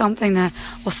really something that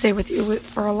will stay with you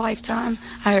for a lifetime.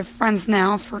 I have friends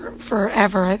now for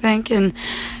forever, I think, and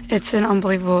it's an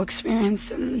unbelievable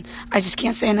experience, and I just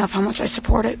can't say enough how much I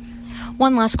support it.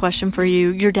 One last question for you.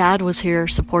 Your dad was here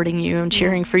supporting you and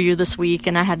cheering for you this week,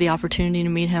 and I had the opportunity to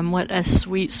meet him. What a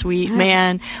sweet, sweet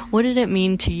man. What did it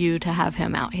mean to you to have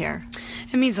him out here?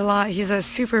 It means a lot. He's a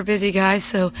super busy guy,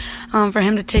 so for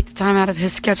him to take the time out of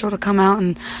his schedule to come out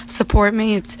and support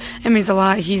me, it means a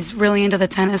lot. He's really into the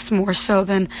tennis, more so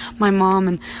than my mom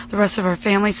and the rest of our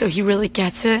family, so he really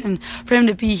gets it. And for him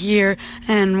to be here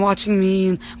and watching me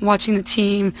and watching the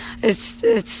team,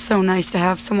 it's so nice to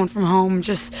have someone from home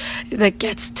just that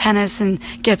gets tennis and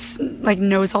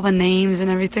knows all the names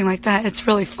and everything like that. It's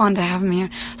really fun to have him here.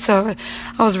 So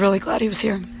I was really glad he was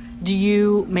here. Do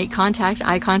you make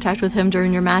eye contact with him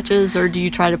during your matches, or do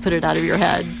you try to put it out of your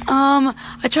head?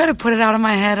 I try to put it out of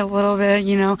my head a little bit,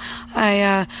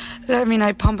 I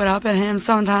pump it up at him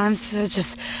sometimes to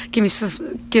just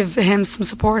give him some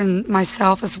support and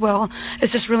myself as well.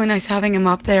 It's just really nice having him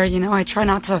up there, I try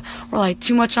not to rely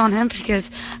too much on him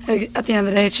because at the end of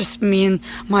the day, it's just me and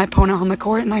my opponent on the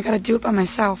court, and I got to do it by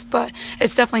myself, but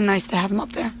it's definitely nice to have him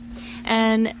up there.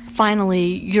 And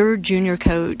finally, your junior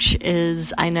coach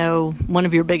is, I know, one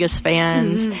of your biggest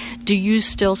fans. Mm-hmm. Do you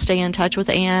still stay in touch with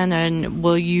Ann, and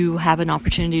will you have an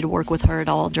opportunity to work with her at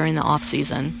all during the off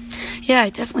season? Yeah, I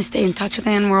definitely stay in touch with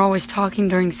Ann. We're always talking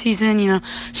during season.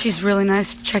 She's really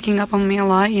nice, checking up on me a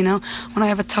lot. When I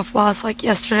have a tough loss like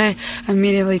yesterday,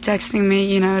 immediately texting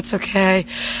me, it's okay.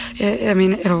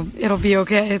 It'll be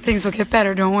okay. Things will get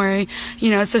better. Don't worry.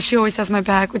 So she always has my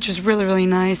back, which is really, really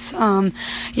nice.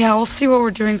 We'll see what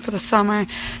we're doing for the summer.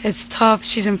 It's tough.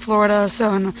 She's in Florida,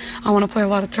 and I want to play a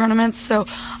lot of tournaments, so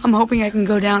I'm hoping I can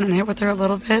go down and hit with her a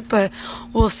little bit, but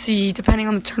we'll see depending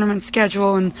on the tournament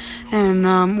schedule and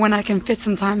when I can fit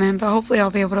some time in, but hopefully I'll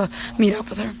be able to meet up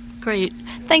with her. Great.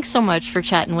 Thanks so much for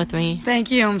chatting with me. Thank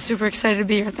you. I'm super excited to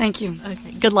be here. Thank you.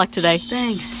 Okay. Good luck today.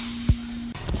 Thanks.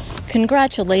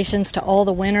 Congratulations to all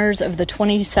the winners of the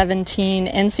 2017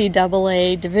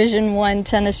 NCAA Division I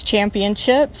Tennis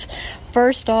Championships.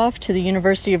 First off, to the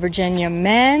University of Virginia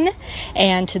men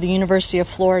and to the University of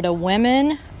Florida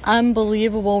women.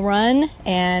 Unbelievable run,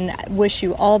 and wish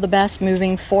you all the best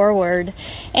moving forward.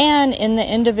 And in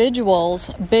the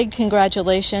individuals, big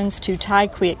congratulations to Ty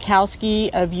Kwiatkowski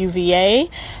of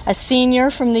UVA, a senior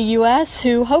from the U.S.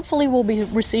 who hopefully will be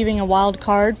receiving a wild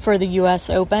card for the U.S.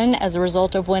 Open as a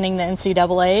result of winning the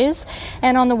NCAAs.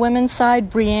 And on the women's side,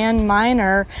 Brianne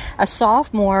Miner, a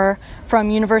sophomore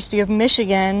from University of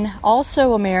Michigan,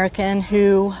 also American,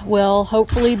 who will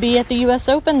hopefully be at the U.S.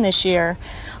 Open this year.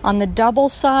 On the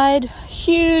doubles side,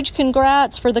 huge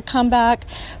congrats for the comeback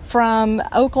from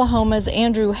Oklahoma's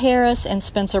Andrew Harris and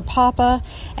Spencer Papa,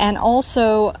 and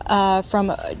also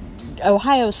from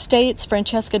Ohio State's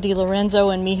Francesca Di Lorenzo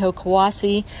and Miho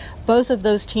Kawase. Both of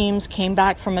those teams came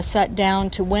back from a set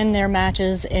down to win their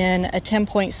matches in a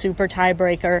 10-point super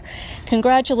tiebreaker.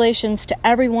 Congratulations to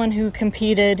everyone who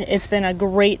competed. It's been a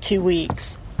great 2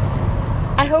 weeks.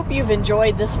 I hope you've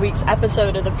enjoyed this week's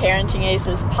episode of the Parenting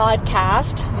Aces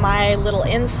podcast, my little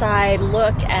inside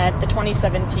look at the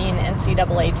 2017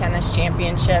 NCAA Tennis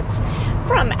Championships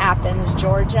from Athens,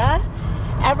 Georgia.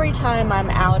 Every time I'm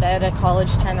out at a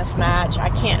college tennis match, I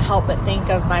can't help but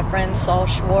think of my friend Saul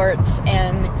Schwartz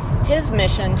and his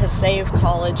mission to save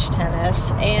college tennis.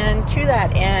 And to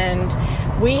that end,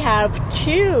 we have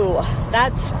two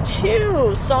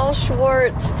Saul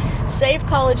Schwartz Save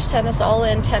College Tennis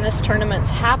All-In tennis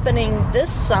tournaments happening this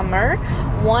summer.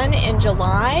 One in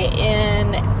July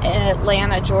in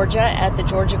Atlanta, Georgia at the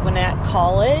Georgia Gwinnett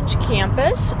College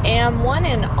campus, and one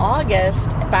in August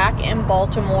back in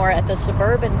Baltimore at the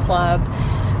Suburban Club.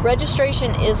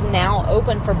 Registration is now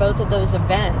open for both of those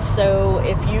events, so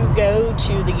if you go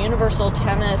to the Universal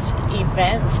Tennis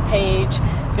events page,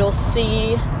 you'll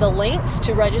see the links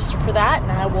to register for that,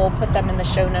 and I will put them in the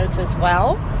show notes as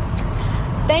well.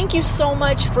 Thank you so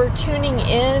much for tuning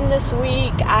in this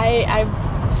week.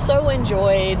 I've so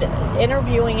enjoyed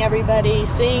interviewing everybody,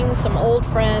 seeing some old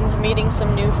friends, meeting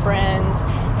some new friends,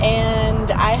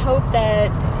 and I hope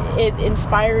that it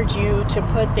inspired you to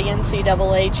put the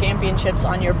NCAA championships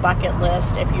on your bucket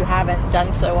list if you haven't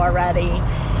done so already.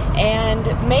 And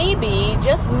maybe,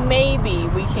 just maybe,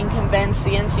 we can convince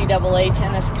the NCAA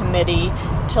Tennis Committee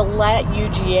to let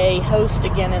UGA host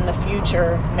again in the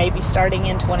future, maybe starting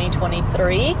in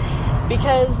 2023,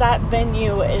 because that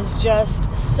venue is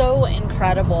just so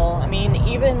incredible. I mean,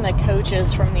 even the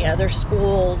coaches from the other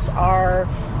schools are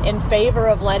in favor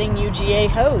of letting UGA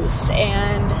host,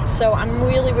 and so I'm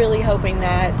really, really hoping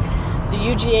that the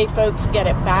UGA folks get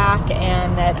it back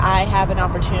and that I have an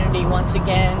opportunity once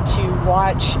again to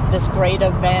watch this great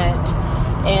event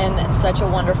in such a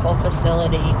wonderful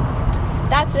facility.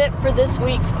 That's it for this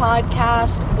week's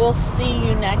podcast. We'll see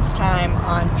you next time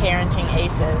on Parenting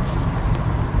Aces.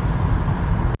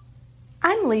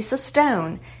 Lisa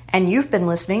Stone, and you've been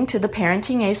listening to the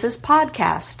Parenting Aces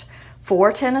podcast.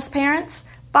 For tennis parents,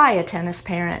 by a tennis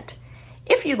parent.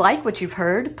 If you like what you've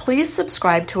heard, please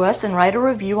subscribe to us and write a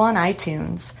review on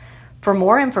iTunes. For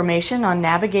more information on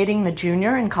navigating the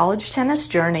junior and college tennis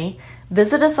journey,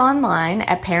 visit us online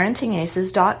at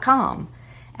parentingaces.com.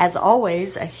 As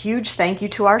always, a huge thank you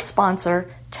to our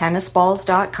sponsor,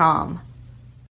 tennisballs.com.